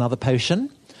brews up another potion.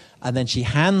 And then she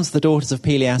hands the daughters of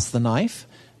Peleus the knife.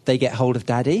 They get hold of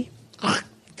Daddy.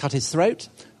 Cut his throat,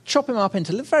 chop him up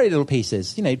into very little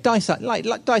pieces,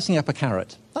 like dicing up a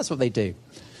carrot. That's what they do.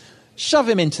 Shove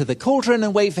him into the cauldron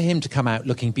and wait for him to come out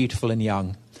looking beautiful and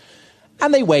young.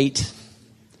 And they wait,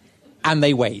 and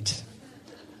they wait.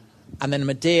 And then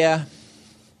Medea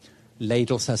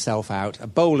ladles herself out a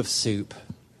bowl of soup,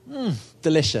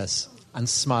 delicious, and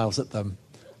smiles at them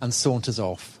and saunters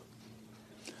off.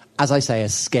 As I say, a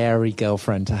scary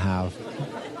girlfriend to have.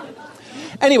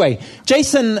 Anyway,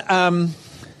 Jason's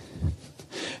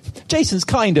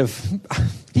kind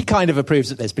of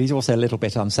approves of this, but he's also a little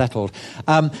bit unsettled.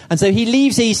 And so he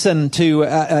leaves Aeson he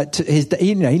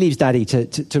leaves Daddy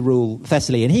to rule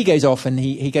Thessaly, and he goes off and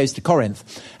he goes to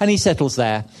Corinth, and he settles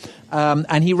there.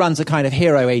 And he runs a kind of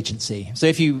hero agency. So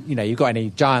if you've got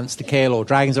any giants to kill or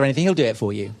dragons or anything, he'll do it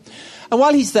for you. And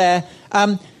while he's there,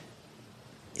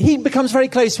 he becomes very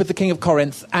close with the king of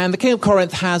Corinth, and the king of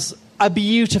Corinth has a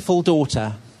beautiful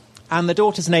daughter, and the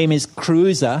daughter's name is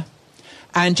Creusa.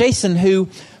 And Jason, who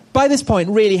by this point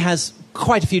really has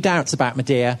quite a few doubts about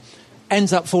Medea,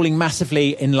 ends up falling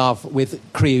massively in love with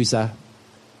Creusa.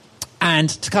 And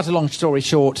to cut a long story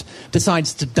short,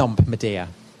 decides to dump Medea.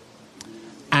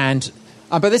 And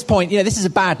by this point, this is a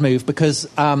bad move because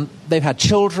they've had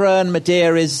children.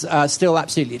 Medea is still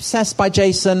absolutely obsessed by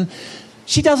Jason.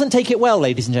 She doesn't take it well,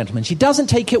 ladies and gentlemen. She doesn't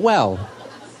take it well.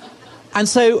 And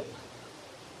so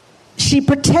she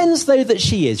pretends, though, that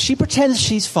she is. She pretends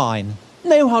she's fine.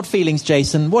 No hard feelings,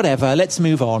 Jason, whatever, let's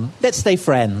move on. Let's stay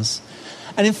friends.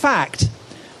 And in fact,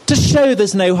 to show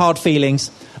there's no hard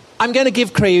feelings, I'm going to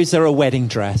give Creusa a wedding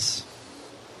dress.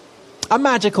 A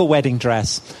magical wedding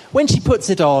dress. When she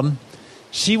puts it on,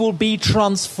 she will be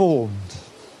transformed.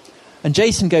 And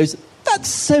Jason goes, that's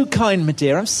so kind,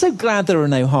 Medea. I'm so glad there are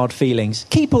no hard feelings.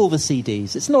 Keep all the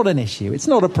CDs. It's not an issue. It's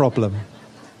not a problem.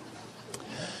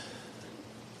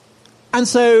 And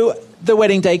so the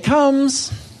wedding day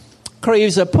comes.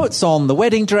 Creusa puts on the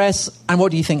wedding dress, and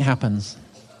what do you think happens?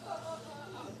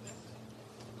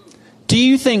 Do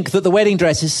you think that the wedding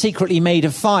dress is secretly made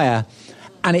of fire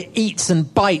and it eats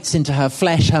and bites into her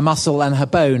flesh, her muscle and her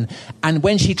bone, and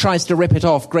when she tries to rip it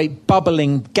off, great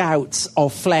bubbling gouts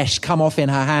of flesh come off in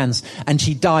her hands and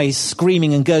she dies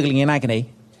screaming and gurgling in agony?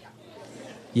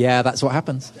 Yeah, that's what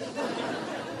happens.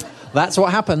 That's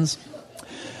what happens.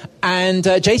 And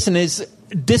Jason is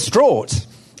distraught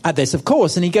at this, of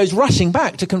course, and he goes rushing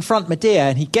back to confront Medea,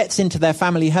 and he gets into their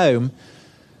family home.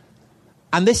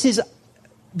 And this is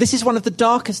one of the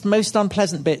darkest, most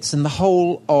unpleasant bits in the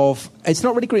whole of... It's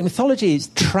not really Greek mythology, it's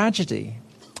tragedy.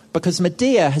 Because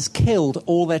Medea has killed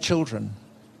all their children.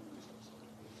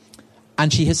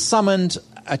 And she has summoned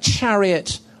a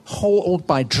chariot hauled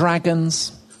by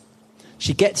dragons.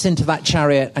 She gets into that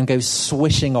chariot and goes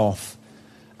swishing off.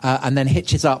 And then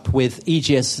hitches up with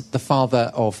Aegeus, the father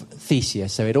of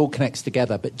Theseus. So it all connects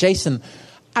together. But Jason,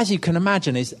 as you can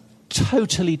imagine, is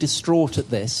totally distraught at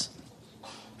this.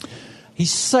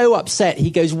 He's so upset,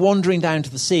 he goes wandering down to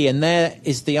the sea, and there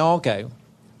is the Argo,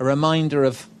 a reminder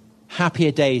of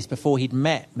happier days before he'd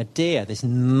met Medea, this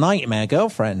nightmare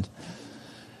girlfriend.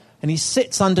 And he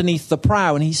sits underneath the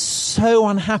prow, and he's so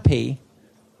unhappy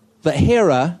that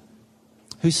Hera,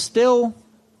 who still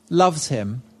loves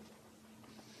him,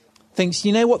 thinks,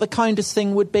 you know what the kindest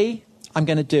thing would be? I'm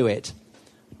going to do it.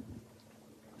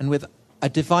 And with a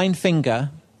divine finger,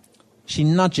 she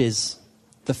nudges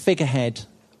the figurehead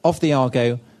of the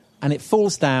Argo, and it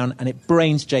falls down and it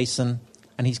brains Jason,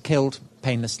 and he's killed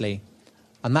painlessly.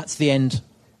 And that's the end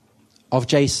of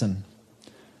Jason.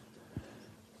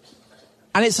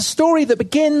 And it's a story that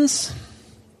begins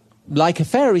like a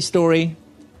fairy story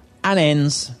and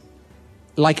ends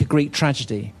like a Greek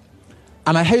tragedy.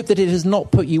 And I hope that it has not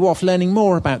put you off learning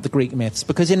more about the Greek myths,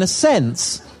 because in a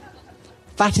sense,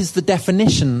 that is the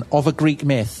definition of a Greek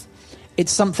myth.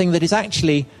 It's something that is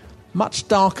actually much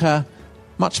darker,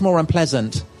 much more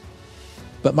unpleasant,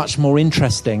 but much more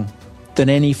interesting than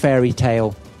any fairy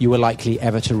tale you were likely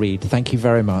ever to read. Thank you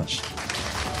very much.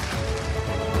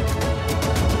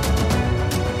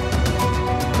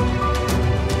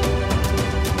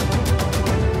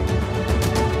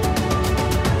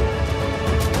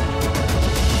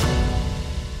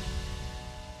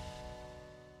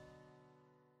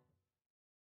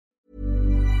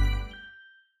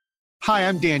 Hi,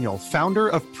 I'm Daniel, founder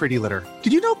of Pretty Litter.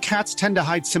 Did you know cats tend to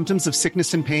hide symptoms of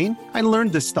sickness and pain? I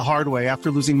learned this the hard way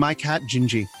after losing my cat,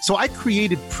 Gingy. So I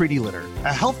created Pretty Litter,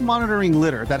 a health monitoring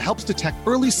litter that helps detect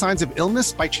early signs of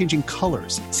illness by changing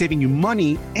colors, saving you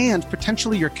money and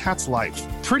potentially your cat's life.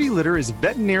 Pretty Litter is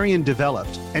veterinarian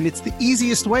developed, and it's the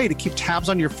easiest way to keep tabs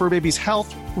on your fur baby's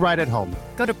health right at home.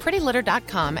 Go to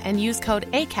prettylitter.com and use code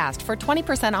ACAST for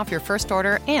 20% off your first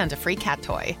order and a free cat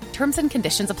toy. Terms and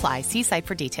conditions apply. See site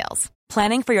for details.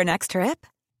 Planning for your next trip?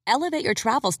 Elevate your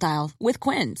travel style with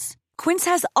Quince. Quince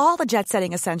has all the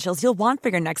jet-setting essentials you'll want for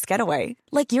your next getaway,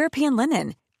 like European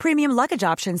linen, premium luggage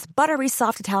options, buttery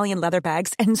soft Italian leather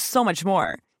bags, and so much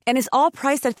more. And is all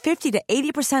priced at 50 to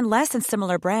 80% less than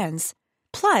similar brands.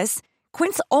 Plus,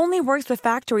 Quince only works with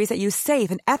factories that use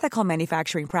safe and ethical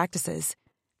manufacturing practices.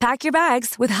 Pack your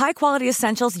bags with high-quality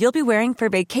essentials you'll be wearing for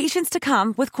vacations to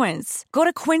come with Quince. Go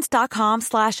to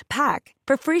quince.com/pack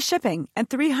for free shipping and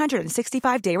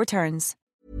 365-day returns.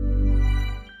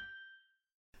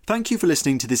 Thank you for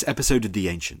listening to this episode of The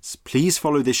Ancients. Please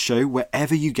follow this show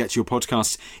wherever you get your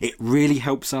podcasts. It really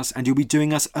helps us, and you'll be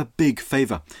doing us a big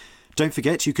favour. Don't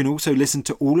forget, you can also listen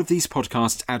to all of these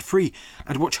podcasts ad-free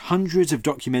and watch hundreds of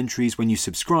documentaries when you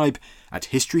subscribe at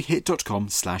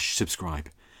historyhit.com/subscribe.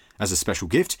 As a special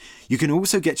gift, you can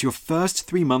also get your first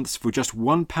 3 months for just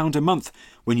 £1 a month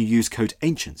when you use code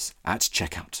ANCIENTS at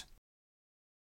checkout.